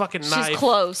got the fucking knife, She's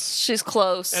close. She's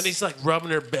close. and he's like rubbing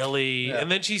her belly,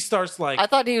 and then she starts like, I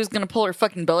thought he was gonna pull her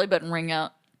fucking belly button ring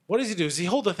out. what does he do? Does he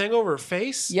hold the thing over her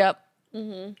face? Yep. Yeah,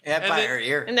 And by then- her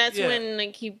ear. And that's Yeah. when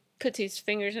like he puts his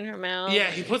fingers in her mouth. Yeah,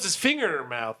 he puts his finger in her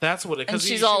mouth. That's what it. And 'cause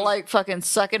she's he- all she- like fucking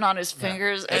sucking on his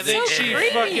fingers. and It's then so she creepy,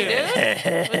 fucking, dude.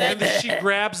 and then she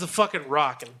grabs the fucking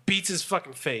rock and beats his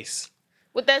fucking face.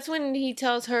 But that's when he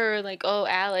tells her like, "Oh,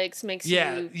 Alex makes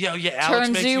Yeah, you." yeah. Alex Turns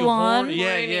makes you you on. horny. Yeah,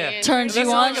 horny yeah. and Turns And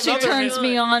you that's on. like She another turns hint.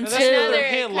 me on And too. that's another Another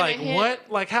hint. kinda Like hint. what?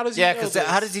 Like how does he? Yeah, know because this?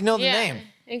 how does he know the Yeah, name?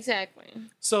 exactly.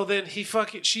 So then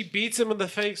she beats him in the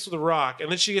face with a rock, and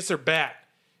then she gets her bat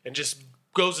and just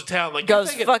goes to town. Like Goes you're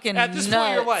thinking- fucking At this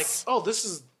point, you're like, nuts. oh, this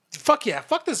is fuck yeah,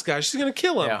 fuck this guy. She's gonna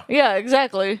kill him. Yeah. Yeah,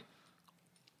 exactly.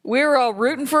 We were all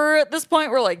rooting for her at this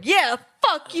point. We're like, yeah,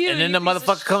 fuck you. And then you the piece of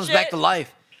motherfucker comes back shit. to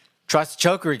life, tries to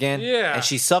choke her again, Yeah. and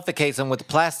she suffocates him with the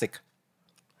plastic.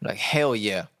 Like, hell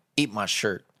yeah, eat my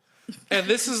shirt. And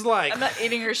this is like, I'm not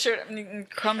eating your shirt. I'm eating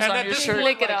crumbs and on at your this shirt. point,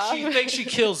 Lick it like, off. she thinks she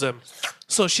kills him.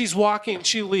 So she's walking,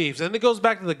 she leaves, and it goes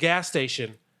back to the gas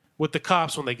station with the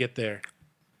cops when they get there.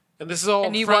 And this is all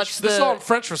And in you French. watch This is the- all in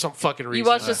French for some fucking reason. You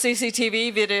watched the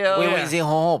CCTV video. Wait,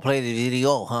 Yeah. wait, play the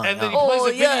video, huh? And then he Huh. plays Oh,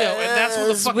 the video, and that's when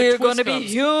the yes, fucking we're twist gonna be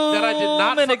comes that I did not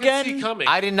human fucking again. see coming.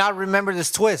 I did not remember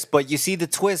this twist, but you see the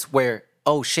twist where,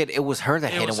 oh shit, it was her that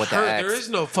It hit him was with her. the axe. There is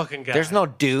no fucking guy. There's no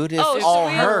dude. It's Oh, so all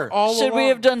we her. have- All Should we along.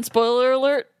 have done spoiler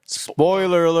alert?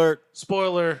 Spoiler alert.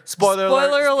 Spoiler. Spoiler alert.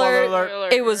 Spoiler alert.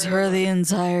 alert. It was her the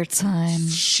entire time.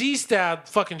 She stabbed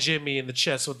fucking Jimmy in the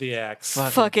chest with the axe.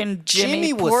 Fucking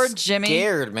Jimmy. was Poor Jimmy.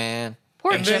 scared, man.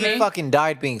 Poor And then He Jimmy. fucking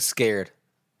died being scared.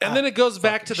 And then it goes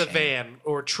back to the shame. van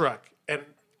or truck, and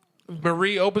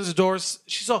Marie opens the doors.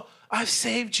 She's all, "I've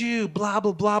saved you." Blah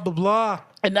blah blah blah blah.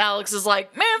 And Alex is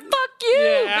like, man, fuck you.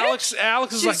 Yeah, bitch."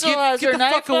 Alex is She like, still has "Get her the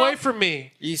knife fuck away out? from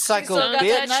me!" You psycho Still got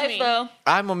that bitch. knife me. though.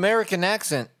 I'm American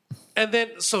accent. And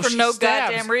then so For she no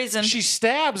stabs, goddamn reason. She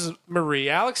stabs Marie.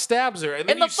 Alex stabs her, and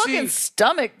then In the you fucking see.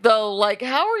 stomach though. Like,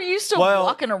 how are you still Well,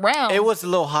 walking around? It was a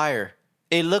little higher.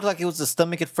 It looked like it was the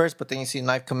stomach at first, but then you see a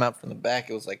knife come out from the back.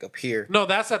 It was like up here. No,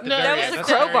 that's at the No, very that end. was a That's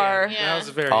the very crowbar. end. That was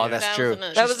the very Oh, end. that's That true. was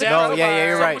another- That was a stabs- crowbar. yeah,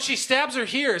 you're So right. when she stabs her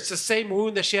here, it's the same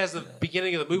wound that she has at the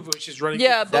beginning of the movie when she's running.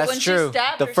 Yeah, through but That's when true. she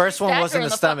stabbed The her, first she one stabbed was her in the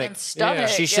fucking stomach. stomach.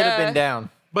 She should have yeah. been down.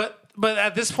 But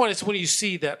at this point, it's when you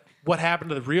see that what happened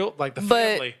to the real like the But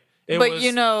family. It but was,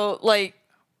 you know, like,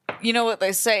 you know what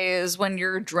they say is when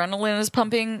your adrenaline is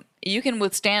pumping, you can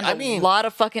withstand I a mean- lot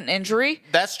of fucking injury.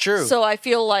 That's true. So I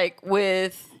feel like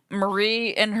with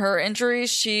Marie and her injuries,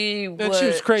 she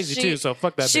was crazy too, so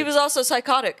fuck that She bitch. was also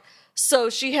psychotic. So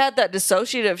she had that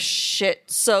dissociative shit.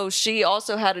 So she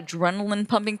also had adrenaline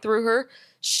pumping through her.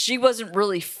 She wasn't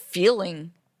really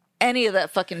feeling any of that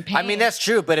fucking pain. I mean, that's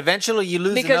true, but eventually you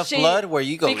lose because enough she, blood where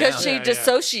you go because down. she Yeah.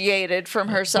 dissociated from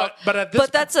herself. But at this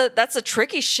that's a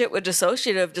tricky shit with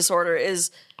dissociative disorder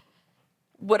is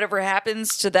whatever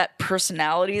happens to that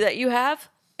personality that you have,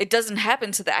 it doesn't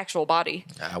happen to the actual body.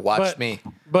 Watch but, me.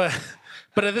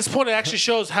 But at this point, it actually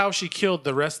shows how she killed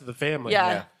the rest of the family. Yeah.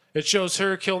 Yeah. It shows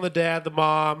her killing the dad, the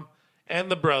mom, and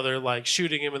the brother, like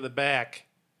shooting him in the back.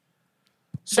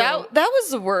 So That was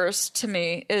the worst to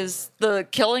me is the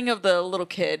killing of the little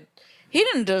kid. He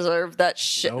didn't deserve that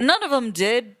shit. Nope. None of them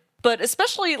did, but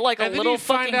especially like a and then little you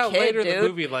find fucking out kid, later in dude. the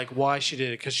movie like why she did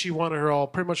it because she wanted her all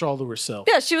pretty much all to herself.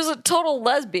 Yeah, she was a total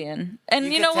lesbian, and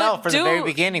you can know tell what? from the very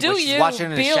beginning when she's watching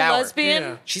in the be shower. a lesbian.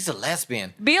 Yeah. She's a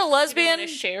lesbian. Be a lesbian. wanna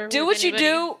share Do with what you anybody.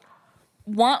 do.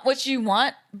 Want what you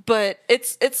want, but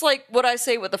it's like what I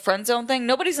say with the friend zone thing.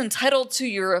 Nobody's entitled to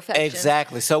your affection.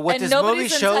 Exactly. So what And this movie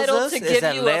nobody's shows entitled us to is give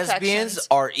that you lesbians affections.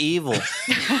 are evil.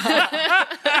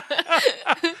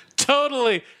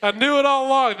 Totally, I knew it all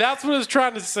along. That's what I was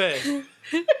trying to say.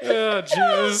 Oh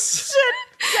Jesus!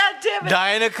 Shit. God damn it.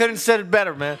 Diana couldn't have said it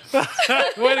better, man. Way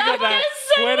to go, Diana!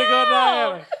 Way to go,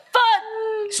 Diana!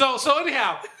 Fuck. So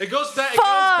anyhow, it goes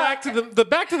back to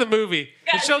the movie.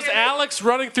 It shows damn it. Alex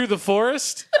running through the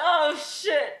forest, Oh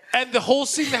shit. and the whole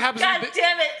scene that happens. God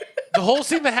damn it. The whole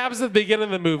scene that happens at the beginning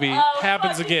of the movie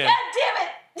happens fucking again. God damn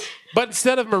it. But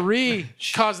instead of Marie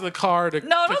causing the car to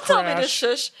No, to don't crash, tell me to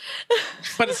shush.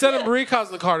 but instead of Marie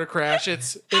causing the car to crash,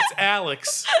 it's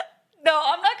Alex. No,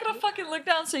 I'm not gonna fucking look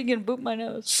down so you can boop my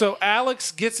nose. So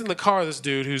Alex gets in the car, this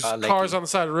dude whose Lecky. car's on the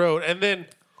side of the road, and then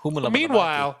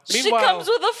meanwhile, She comes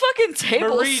with a fucking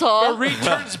table saw. Marie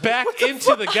turns back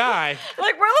into the guy.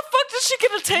 Like, where the fuck did she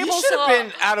get a table You should saw? have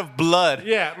been out of blood.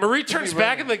 Yeah, Marie turns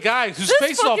back into the guy whose This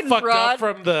face is all fucking fucked broad- up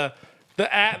from the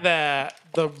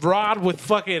rod with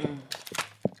fucking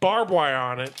barbed wire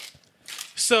on it.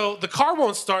 So the car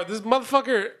won't start. This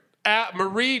motherfucker,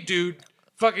 Marie dude,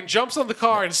 fucking jumps on the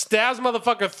car and stabs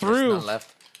motherfucker through Not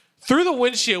left. through the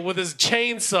windshield with his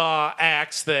chainsaw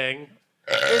axe thing.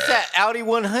 It's that Audi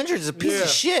 100 is a piece Yeah. of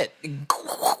shit.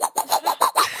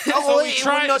 So he it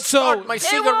tried- would not so- start. My It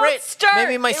It won't cigarette. start.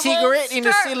 Maybe my It cigarette won't in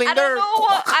the start. cylinder.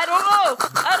 I don't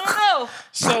know.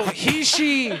 So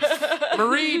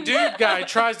Marie dude guy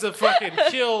tries to fucking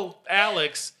kill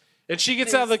Alex, and she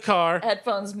gets out of the car.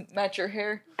 Headphones match your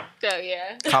hair. Oh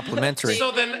yeah. Complimentary.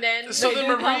 So then They Marie,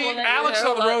 compliment your Alex hair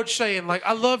on the a lot. road saying like,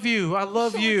 "I love you, I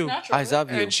love you," I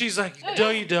love you. and she's like, "No,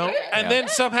 you don't." And then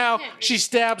somehow she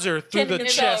stabs her through the Can't even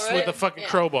chest tell, with a right? fucking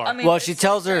crowbar. I mean, Well, she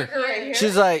tells her,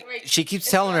 she's like, she keeps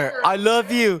telling her, I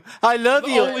love you. I love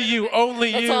you. only you,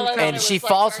 only you. all I know. And It she was like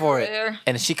falls right for over it. there.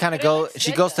 And she kind of goes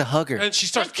to hug her. And she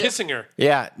starts kissing her.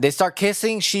 Yeah, they start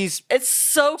kissing. She's it's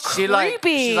so she's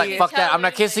creepy. like, fuck that. I'm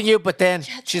not kissing you. But then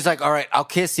she's like, all right, I'll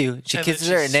kiss you. She And then kisses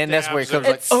she her, and then that's where it stabs comes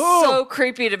her. like, It's oh, so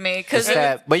creepy to me because it's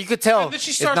that. But you could tell And then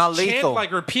she it's starts not chanting, lethal.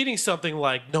 like repeating something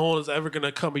like, "No one is ever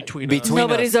gonna come between us." Between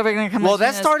nobody's us. ever gonna come. Well, between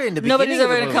that us. started in the Nobody's beginning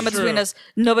of ever the gonna come movie. between True. us.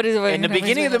 Nobody's ever. In the gonna come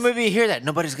beginning of the between us. movie, you hear that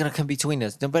nobody's gonna come between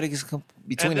us. Nobody's gonna come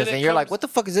between then us, it and you're like, comes- what the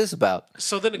fuck is this about?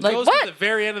 So then it Like, goes what? to the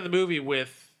very end of the movie with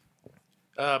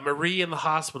Marie in the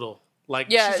hospital. Like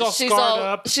Yeah, she's all scarred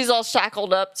up. she's all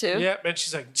shackled up too. Yep, and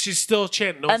she's like, she's still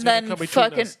chanting. No one's And gonna then come between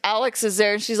fucking us. Alex is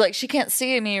there, and she's like, she can't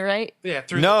see me, right? Yeah,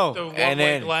 through No, the and one-way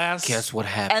then glass. guess what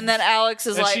happens? And then Alex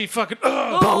is And like, she fucking.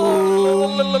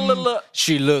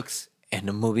 She looks, and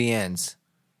the movie ends.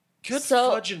 Good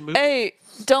so, fudging movie. hey,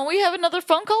 don't we have another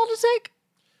phone call to take?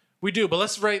 We do, but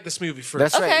let's rate this movie first.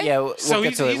 That's right. Okay. Yeah, we'll So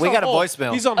get to it. We on got a hold.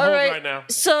 voicemail. He's on All hold right, right now.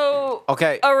 So,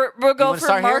 Okay. we'll go wanna for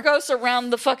start here? Marcos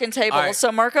around the fucking table. All right.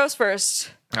 So Marcos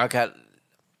first. Okay.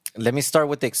 Let me start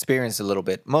with the experience a little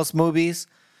bit. Most movies,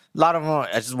 a lot of them,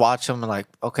 I just watch them and like,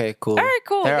 okay, cool. All right,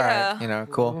 cool, They're yeah. all right. You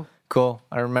know, cool.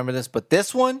 I remember this. But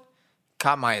this one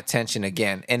caught my attention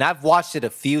again. And I've watched it a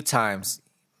few times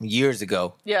years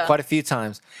ago. Yeah. Quite a few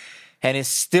times. And it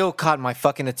still caught my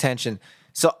fucking attention.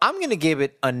 So I'm going to give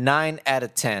it a 9 out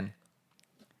of 10.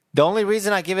 The only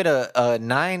reason I give it a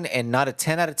 9 and not a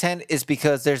 10 out of 10 is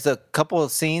because there's a couple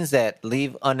of scenes that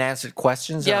leave unanswered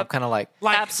questions. And Yep. I'm kind of like,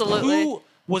 Like, Absolutely. Who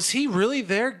was he really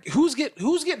there? Who's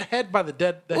getting head by the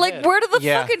dead? The Like, head? where did the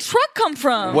Yeah. fucking truck come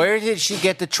from? where did she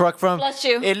get the truck from? Bless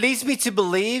you. It leads me to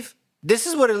believe this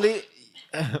is what it leads.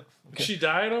 She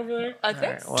dying over there? I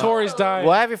think so. Tori's dying.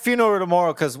 Well, I have a funeral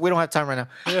tomorrow because we don't have time right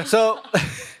now. So,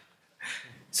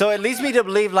 so it leads me to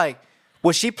believe like,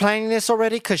 was she planning this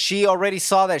already? Because she already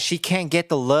saw that she can't get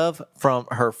the love from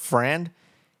her friend,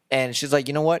 and she's like,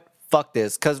 you know what? Fuck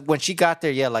this. Because when she got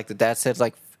there, yeah, like the dad said,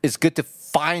 like it's good to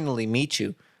finally meet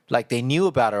you. Like they knew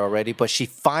about her already, but she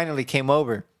finally came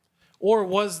over. Or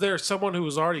was there someone who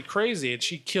was already crazy and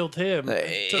she killed him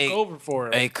and took over for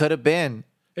him? It could have been.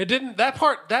 It didn't. That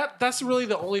part. That's really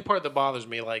the only part that bothers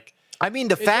me. Like, I mean,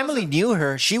 the family knew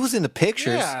her. She was in the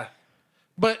pictures. yeah,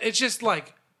 but it's just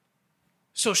like,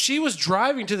 so she was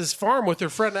driving to this farm with her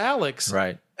friend Alex,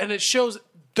 Right. And it shows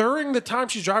during the time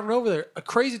she's driving over there, a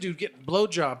crazy dude getting a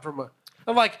blowjob from a.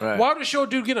 I'm like, Right. why would it show a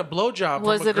dude getting a blowjob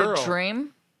Was from a it girl? a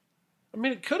dream? I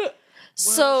mean, it could have.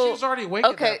 So she was already awake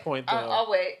at okay, that point, though. I'll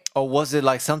wait. Or was it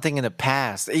like something in the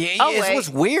past? I'll It wait. was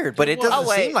weird, but it was. doesn't I'll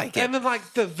wait. seem like it. And then,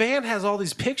 like, the van has all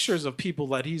these pictures of people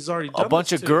that he's already done A bunch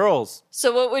this of to. girls.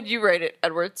 So what would you rate it,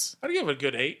 Edwards? I'd give it a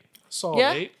good 8. Solid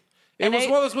Yeah? 8. It An was 8?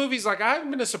 one of those movies, like, I haven't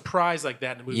been a surprise like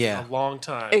that in a movie Yeah. in a long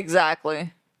time.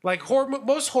 Exactly. Like,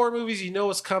 most horror movies, you know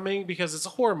what's coming because it's a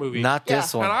horror movie. Not Yeah.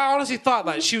 this And one. I honestly thought,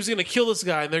 like, she was going to kill this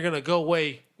guy and they're going to go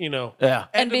away, you know. Yeah.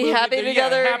 And End the be movie, happy then,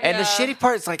 together. happy- And the Yeah. shitty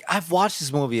part is like I've watched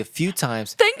this movie a few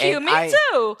times. Thank you, and me I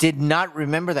too. Did not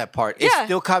remember that part. It Yeah.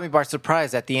 still caught me by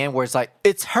surprise at the end where it's like,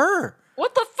 it's her.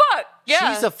 What the fuck?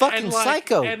 Yeah. She's a fucking and, like,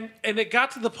 psycho. And it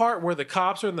got to the part where the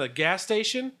cops are in the gas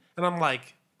station, and I'm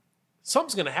like,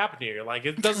 something's gonna happen here. Like,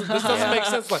 this doesn't make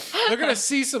sense. Like, they're gonna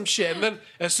see some shit, and then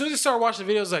as soon as they start watching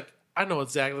the videos, like, I know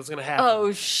exactly what's gonna happen.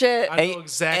 Oh shit. I know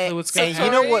exactly what's gonna and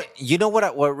happen. you know what? You know what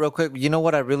real quick. You know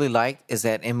what I really liked is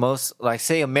that in most, like,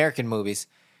 say, American movies,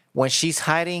 when she's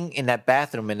hiding in that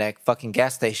bathroom in that fucking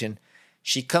gas station,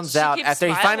 she comes out keeps after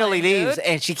he finally smiling, leaves, dude.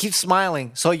 and she keeps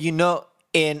smiling. So you know,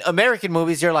 in American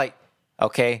movies, you're like,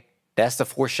 okay, that's the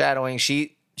foreshadowing.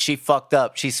 She fucked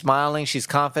up. She's smiling. She's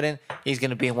confident. He's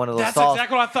gonna be in one of those That's stalls.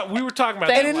 exactly what I thought. We were talking about.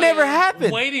 Thank that, And it you. like, never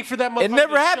happened. Waiting for that. It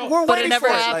never motherfucker to happened. show. We're But it waiting never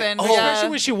for it. happened. Like, oh, Yeah. Especially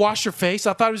when she washed her face,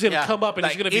 I thought he was gonna Yeah. come up and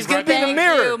Like, he's gonna be he's gonna right be in back. the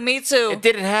mirror. You, me too. It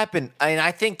didn't happen, and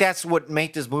I think that's what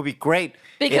made this movie great.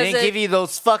 Because it didn't it- give you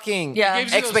those fucking Yeah.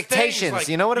 Gives you those expectations. things, like,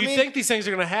 you know what I mean? You think these things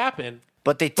are gonna happen,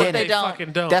 but they But didn't. they don't.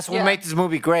 fucking don't. That's what Yeah. made this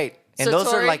movie great. And So, those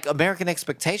are Tori- like American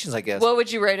expectations, I guess. What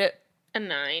would you rate it? A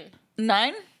 9.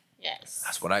 9? Yes.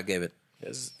 That's what I gave it.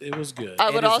 it was good. I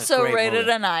It would is a also great rate it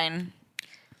movie. a 9.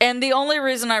 And the only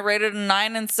reason I rated a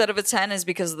 9 instead of a 10 is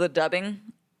because of the dubbing.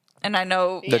 And I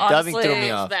know The dubbing honestly, threw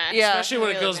me off. Yeah. Especially when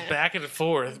it Really goes bad. back and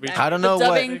forth. I don't The know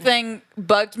what. dubbing thing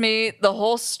bugged me. The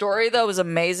whole story though was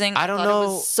amazing. I don't thought know it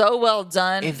was so well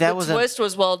done. if that the was a twist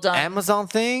was well done. Amazon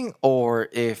thing or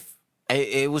if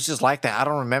it was just like that. I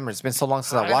don't remember. It's been so long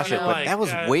since I watched it, feel but like- that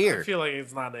was I weird. feel like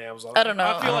it's not an Amazon. I don't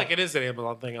know. I feel like it is an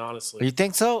Amazon thing, honestly. You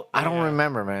think so? I don't Yeah.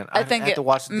 remember, man. I think have it to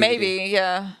watch the DVD. maybe,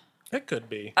 yeah. It could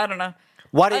be. I don't know.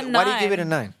 Why a did you give it a 9.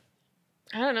 9?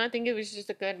 I don't know. I think it was just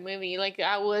a good movie. Like,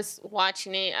 I was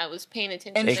watching it. I was paying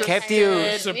attention. It to kept the you-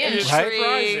 characters. It's Yeah.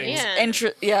 surprising. Yeah.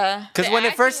 Yeah. Because The when it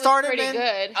acting first was started, pretty man,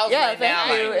 good. I was Yeah, like, thank now,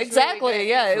 you. like, It was Exactly. really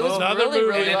Yeah, it good. was Another really, movie.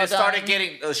 really and then well it started done.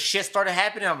 getting shit started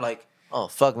happening. I'm like, oh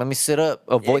fuck, let me sit up,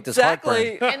 avoid this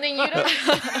Exactly. heartburn. And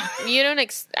then you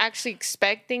don't actually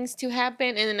expect things to happen,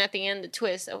 and then at the end, the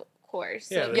twist, of course.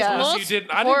 Yeah, So the Yeah. twist most you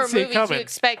didn't- I didn't horror see it movies, coming. you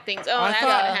expect things. Oh, I that's thought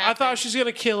gonna I happen. thought she was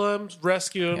gonna kill him,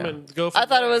 rescue him, Yeah. and go. From I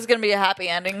thought it there. was gonna be a happy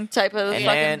ending type of And fucking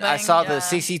then I thing, saw yeah. the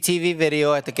CCTV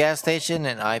video at the gas station,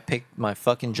 and I picked my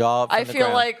fucking jaw. From I the feel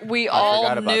ground. like we I all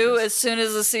forgot about knew this. as soon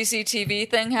as the CCTV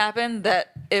thing happened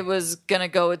that it was gonna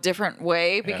go a different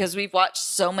way because we've watched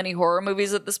so many horror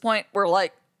movies at this point. We're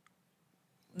like,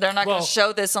 they're not Well, gonna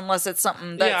show this unless it's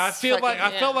something that's Yeah, I feel like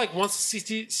fucking- I felt like once the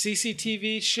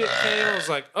CCTV shit came, I was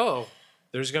like, oh,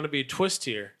 there's gonna be a twist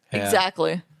here. Yeah.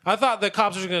 exactly. I thought the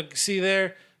cops were gonna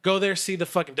go there, see the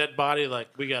fucking dead body, like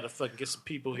we gotta fucking get some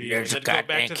people here. There's a and then go back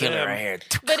goddamn to killer them. right here.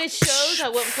 But it shows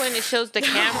at one point. It shows the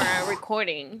camera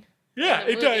recording. Yeah,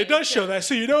 the it does. movie, It does show that,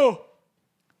 so you know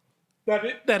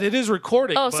that it is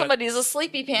recording. Oh, but somebody's a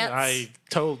sleepy pants. I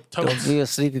told Don't be a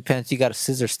sleepy pants. You got a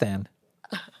scissor stand,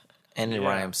 and it yeah,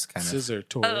 rhymes kind of. scissor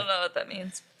tour. I don't know what that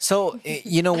means. So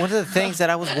you know, one of the things that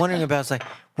I was wondering about is like,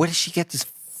 where did she get this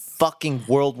fucking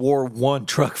World War One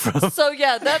truck from? So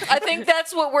yeah, I think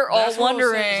that's what we're all That's one of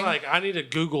those things, wondering. like I need to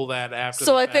Google that after.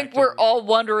 So the I think fact we're and- all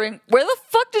wondering, where the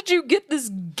fuck did you get this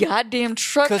goddamn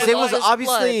truck? Because with it all was this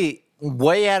obviously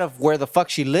way out of where the fuck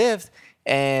she lived,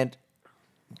 and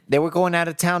they were going out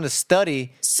of town to study.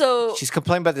 blood? So She's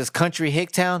complaining about this country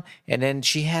hick town, and then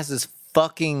she has this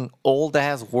fucking old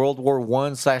ass World War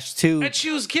One/2. And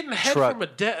she was getting head truck. from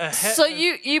a head. So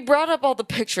you brought up all the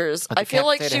pictures. I feel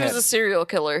like she decapitated was head. a serial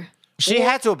killer. She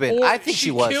had to have been. or I think she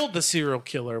was. killed the serial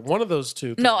killer. One of those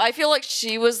two. No, I feel like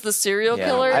she was the serial Yeah,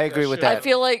 killer. I agree with I that. I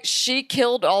feel like she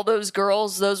killed all those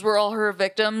girls. Those were all her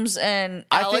victims, and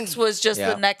I Alex think- was just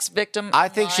yeah. the next victim. I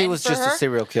think she in was line just for a her.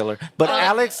 serial killer. But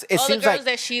Alex, it all seems the girls like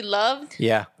that she loved,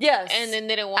 yeah. Yes, and then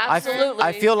didn't want I, her. Absolutely.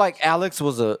 I feel like Alex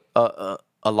was a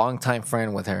longtime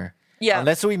friend with her. Yeah.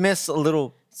 Unless we miss a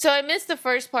little. So I missed the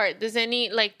first part. Does any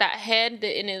like that head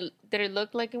did it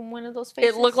look like in one of those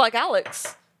faces? It looked like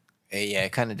Alex. Yeah,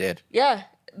 it kind of did. Yeah.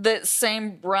 The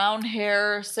same brown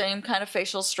hair, same kind of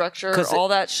facial structure, 'Cause all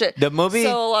that shit. the movie-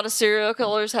 So a lot of serial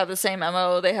killers have the same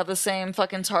MO. They have the same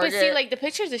fucking But target. see, like the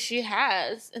pictures that she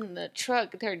has in the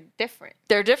truck, they're different.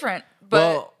 They're different, but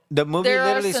Well, the movie there are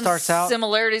literally some starts out.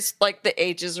 similarities. Like the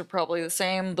ages are probably the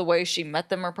same. The way she met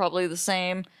them are probably the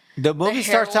same. The The movie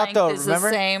hair starts out though. length is Remember,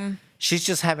 the same. she's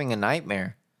just having a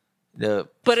nightmare. The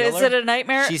But is killer, it a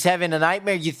nightmare? She's having a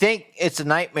nightmare. You think it's a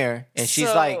nightmare, and she's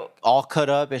So- like all cut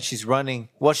up, and she's running.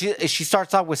 Well, she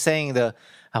starts off with saying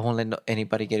 "I won't let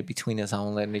anybody get between us. I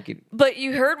won't let anybody get." But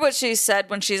you heard what she said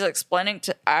when she's explaining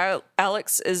to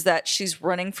Alex is that she's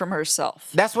running from herself.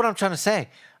 That's what I'm trying to say.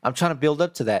 I'm trying to build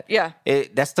up to that. Yeah.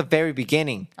 That's the very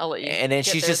beginning. I'll let you And then get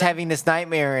she's there just then. having this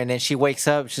nightmare, and then she wakes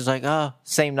up. She's like, "Oh,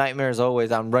 same nightmare as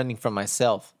always. I'm running from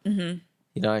myself." Mm-hmm.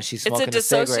 You know, and she's It's smoking a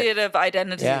cigarette. dissociative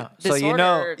identity Yeah. So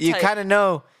disorder you type kind of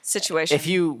know situation. if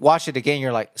you watch it again,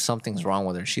 you're like, something's wrong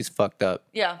with her. She's fucked up.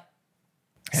 Yeah.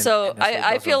 And- So and that's what it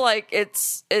I goes feel on. like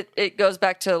it goes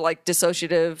back to like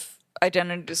dissociative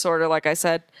identity disorder, like I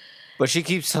said, But she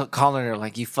keeps calling her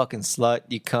like, "You fucking slut,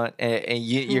 you cunt," and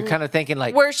you're kind of thinking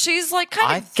like, where she's like kind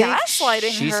I of think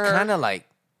gaslighting she's her. kind of like,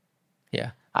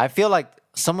 yeah. I feel like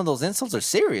some of those insults are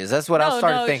serious. That's what I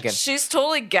started thinking. She's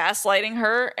totally gaslighting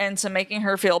her into making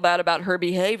her feel bad about her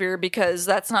behavior because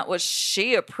that's not what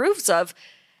she approves of.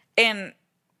 And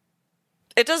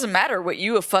it doesn't matter what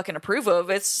you fucking approve of.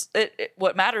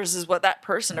 What matters is what that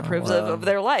person approves of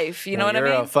their life. You know what I You're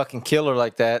mean? a fucking killer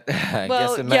like that. I Well,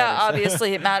 guess it matters. yeah,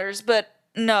 obviously it matters, but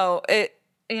no,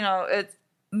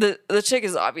 the chick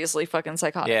is obviously fucking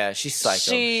psychotic. Yeah, she's psycho.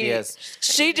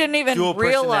 She didn't even dual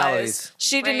realize personalities.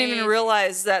 she didn't even Crazy.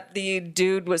 realize that the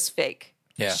dude was fake.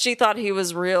 Yeah. She thought he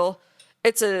was real.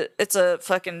 It's a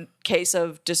fucking case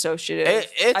of dissociative.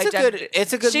 identity.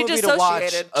 It's a good She movie to watch.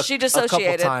 dissociated. She A couple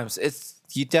dissociated. times.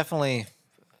 You definitely,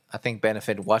 I think,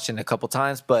 benefited watching it a couple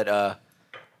times. But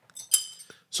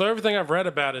So everything I've read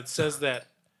about it says that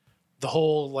the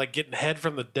whole like getting head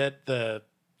from the dead, the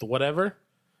whatever,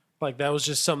 like that was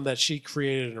just something that she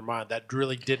created in her mind. That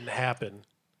really didn't happen.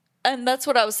 And that's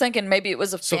what I was thinking. Maybe it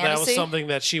was a So fantasy. that was something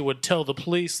that she would tell the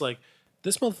police, like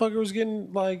this motherfucker was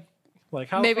getting like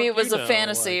how. the Maybe fuck it was you a know?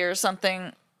 fantasy or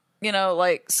something. You know,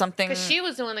 like something. Because she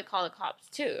was the one that called the cops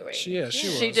too, right? She was.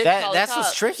 She did call the that's what's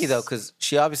cops. tricky though, because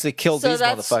she obviously killed So these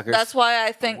motherfuckers. that's why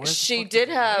I think Where the she fuck did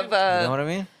did have. you know what I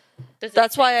mean? Does it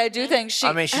That's say why I anything? do think she.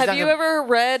 I mean, she's have not you gonna- ever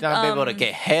read? Not be able to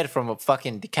get head from a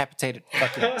fucking decapitated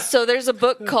fucking. So there's a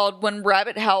book called When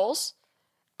Rabbit Howls,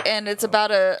 and it's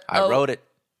about I wrote it.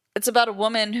 It's about a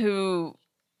woman who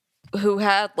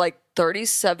had like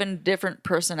 37 different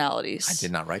personalities. I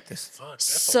did not write this. Fuck, that's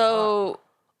a lot. So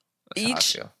That's how I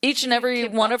feel. each and every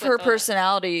Keep one up of her with that.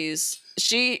 personalities,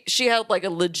 she had like a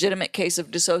legitimate case of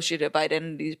dissociative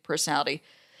identity personality.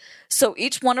 So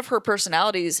each one of her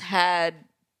personalities had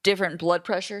different blood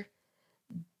pressure,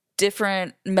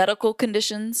 different medical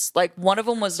conditions. Like one of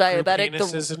them was diabetic.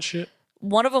 Penises and shit.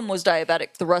 One of them was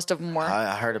diabetic. The rest of them were.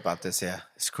 I heard about this. Yeah,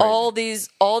 it's crazy.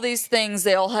 All these things,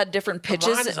 they all had different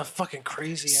pitches. Mine is a fucking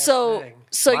crazy ass So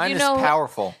thing. Mine you is know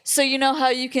powerful. So you know how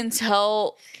you can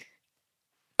tell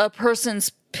a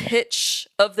person's pitch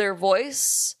of their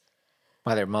voice?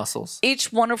 By their muscles.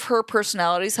 Each one of her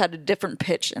personalities had a different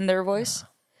pitch in their voice.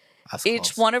 That's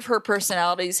Each close. one of her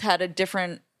personalities had a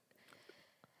different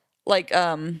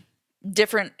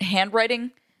different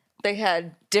handwriting. They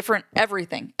had different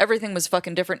everything. Everything was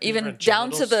fucking different. Different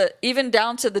genitals? Even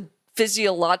down to the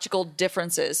physiological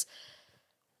differences.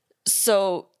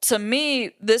 So to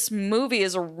me, this movie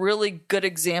is a really good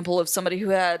example of somebody who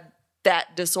had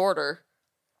that disorder.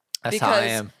 That's how I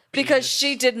am. Because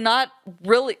she did not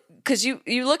really. Because you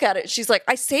look at it, she's like,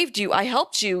 I saved you, I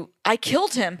helped you, I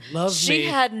killed him. Love she me.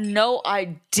 had no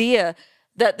idea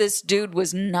that this dude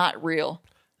was not real.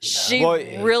 She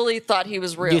Boy, really thought he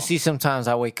was real. You see, sometimes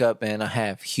I wake up and I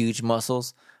have huge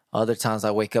muscles. Other times I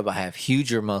wake up, I have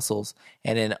huger muscles.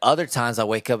 And then other times I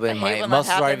wake up and hate my when that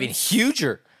muscles are even happens.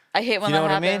 huger. I hate when You know that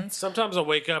what I mean? happens. Sometimes I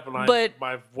wake up and But-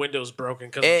 my window's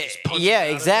broken because Yeah,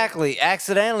 exactly.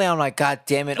 Accidentally, I'm like, God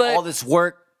damn it. But- all this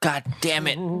work. God damn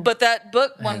it. But that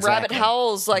book, When Rabbit Exactly.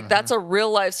 Howls, like that's a real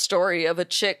life story of a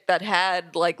chick that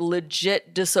had like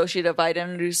legit dissociative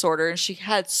identity disorder, and she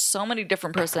had so many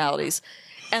different personalities.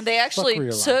 And they actually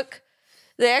real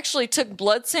life. took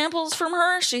blood samples from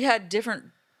her. She had different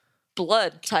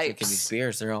blood Drinking these types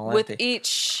beers, they're all with empty.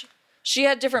 each. She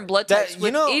had different blood That- types you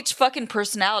with know- each fucking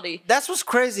personality. That's what's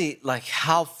crazy. Like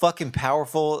how fucking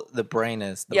powerful the brain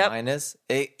is, the Yep. mind is.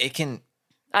 It can.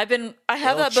 I've been I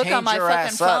have It'll that book on change my your fucking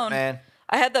ass up, phone. man.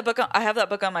 I have that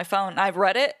book on my phone. I've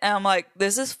read it and I'm like,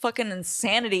 this is fucking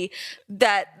insanity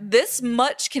that this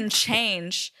much can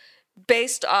change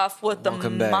based off what the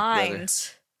Welcome back,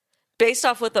 mind based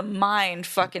off what the mind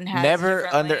fucking has. Never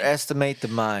differently. underestimate the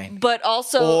mind But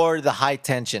also or the high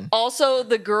tension. also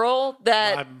the girl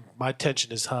that My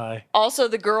tension is high. also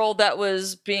the girl that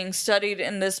was being studied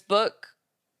in this book,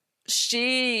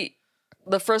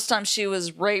 the first time she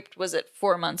was raped was at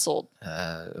 4 months old.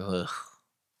 Ugh.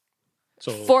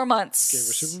 So 4 months. gave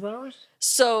her superpowers?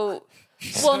 So,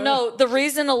 well, no, the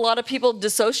reason a lot of people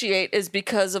dissociate is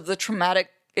because of the traumatic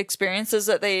experiences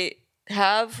that they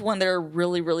have when they're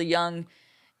really, really young.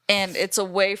 And it's a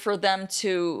way for them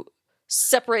to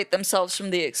separate themselves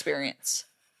from the experience.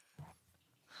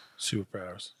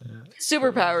 Superpowers.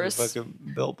 Superpowers.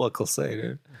 Fucking Bill Buckle say,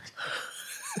 dude.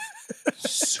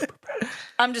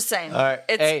 I'm just saying. All right,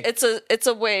 hey. It's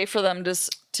a way for them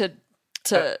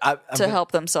to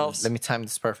help themselves. Let me time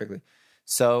this perfectly.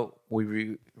 So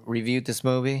we reviewed this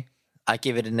movie. I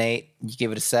give it an 8. You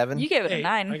give it a 7. You gave it a Hey,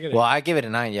 9. I get it. Well, I give it a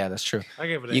 9. Yeah, that's true. I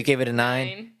gave it. You gave it a 9,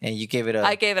 9. and you gave it a.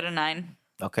 I gave it a 9.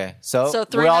 Okay, so So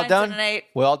 3 we're all nines done. and an 8.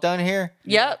 We're all done here.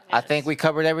 Yep. I think we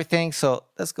covered everything. So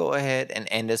let's go ahead and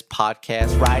end this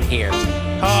podcast right here.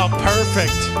 Oh,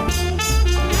 perfect.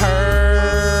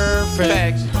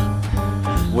 Perfect.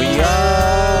 We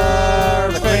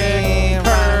are the cream.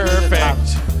 Perfect.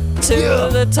 To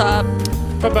the top.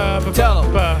 Tell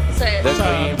 'em. Say it. The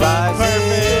cream rises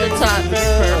To the top.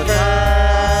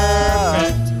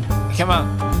 perfect. Come on.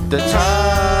 The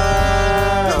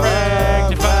top.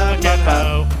 You fucking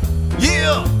hoe.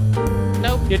 Yeah.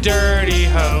 Nope. You dirty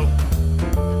hoe.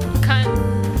 Cunt.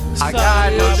 I got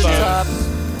To no the shoes top.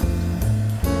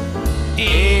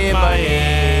 in my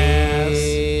ass.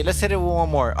 ass. Let's hit it with one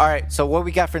more. All right. So what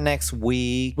we got for next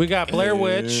week? We got Blair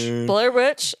Witch. Blair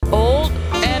Witch, old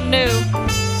and new.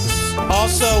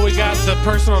 Also, we got the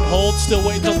person on hold still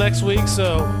waiting till next week,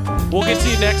 so we'll get to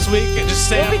you next week and just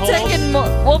stay on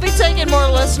hold. We'll be taking more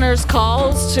listeners'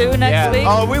 calls too next week.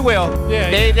 Oh, we will. Yeah,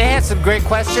 They had some great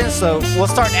questions, so we'll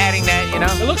start adding that. You know.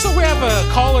 It looks like we have a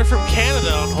caller from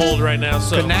Canada on hold right now.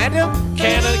 So Canada.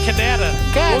 Canada.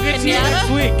 God, We'll get to you Canada? next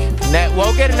week.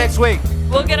 We'll get it next week.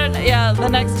 We'll get it. Yeah, the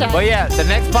next time. But yeah, the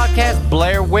next podcast,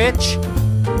 Blair Witch,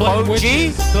 Blair OG,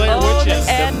 Witches. Blair Old Witches.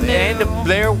 and new. and the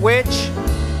Blair Witch.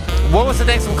 What was the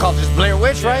next one called? Just Blair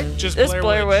Witch, right? Just It's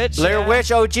Blair Witch. Blair yeah. Witch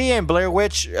OG and Blair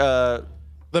Witch. The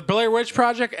Blair Witch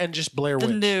Project and just Blair The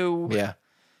Witch. new. Yeah,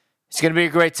 it's gonna be a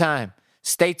great time.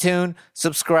 Stay tuned.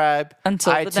 Subscribe.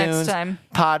 Until the iTunes, next time.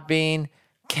 Podbean,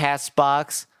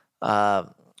 Castbox.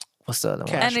 What's the other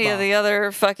one? Any of the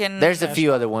other fucking There's a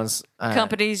few other ones.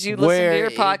 companies you listen to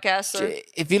your podcast.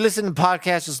 If you listen to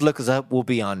podcasts, just look us up. We'll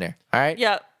be on there. All right.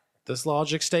 Yeah. This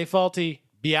logic stay faulty.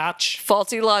 Biatch.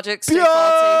 Faulty logic. Stay faulty.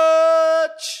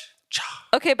 Bitch.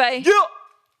 Okay, bye.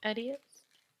 Yeah. Idiot.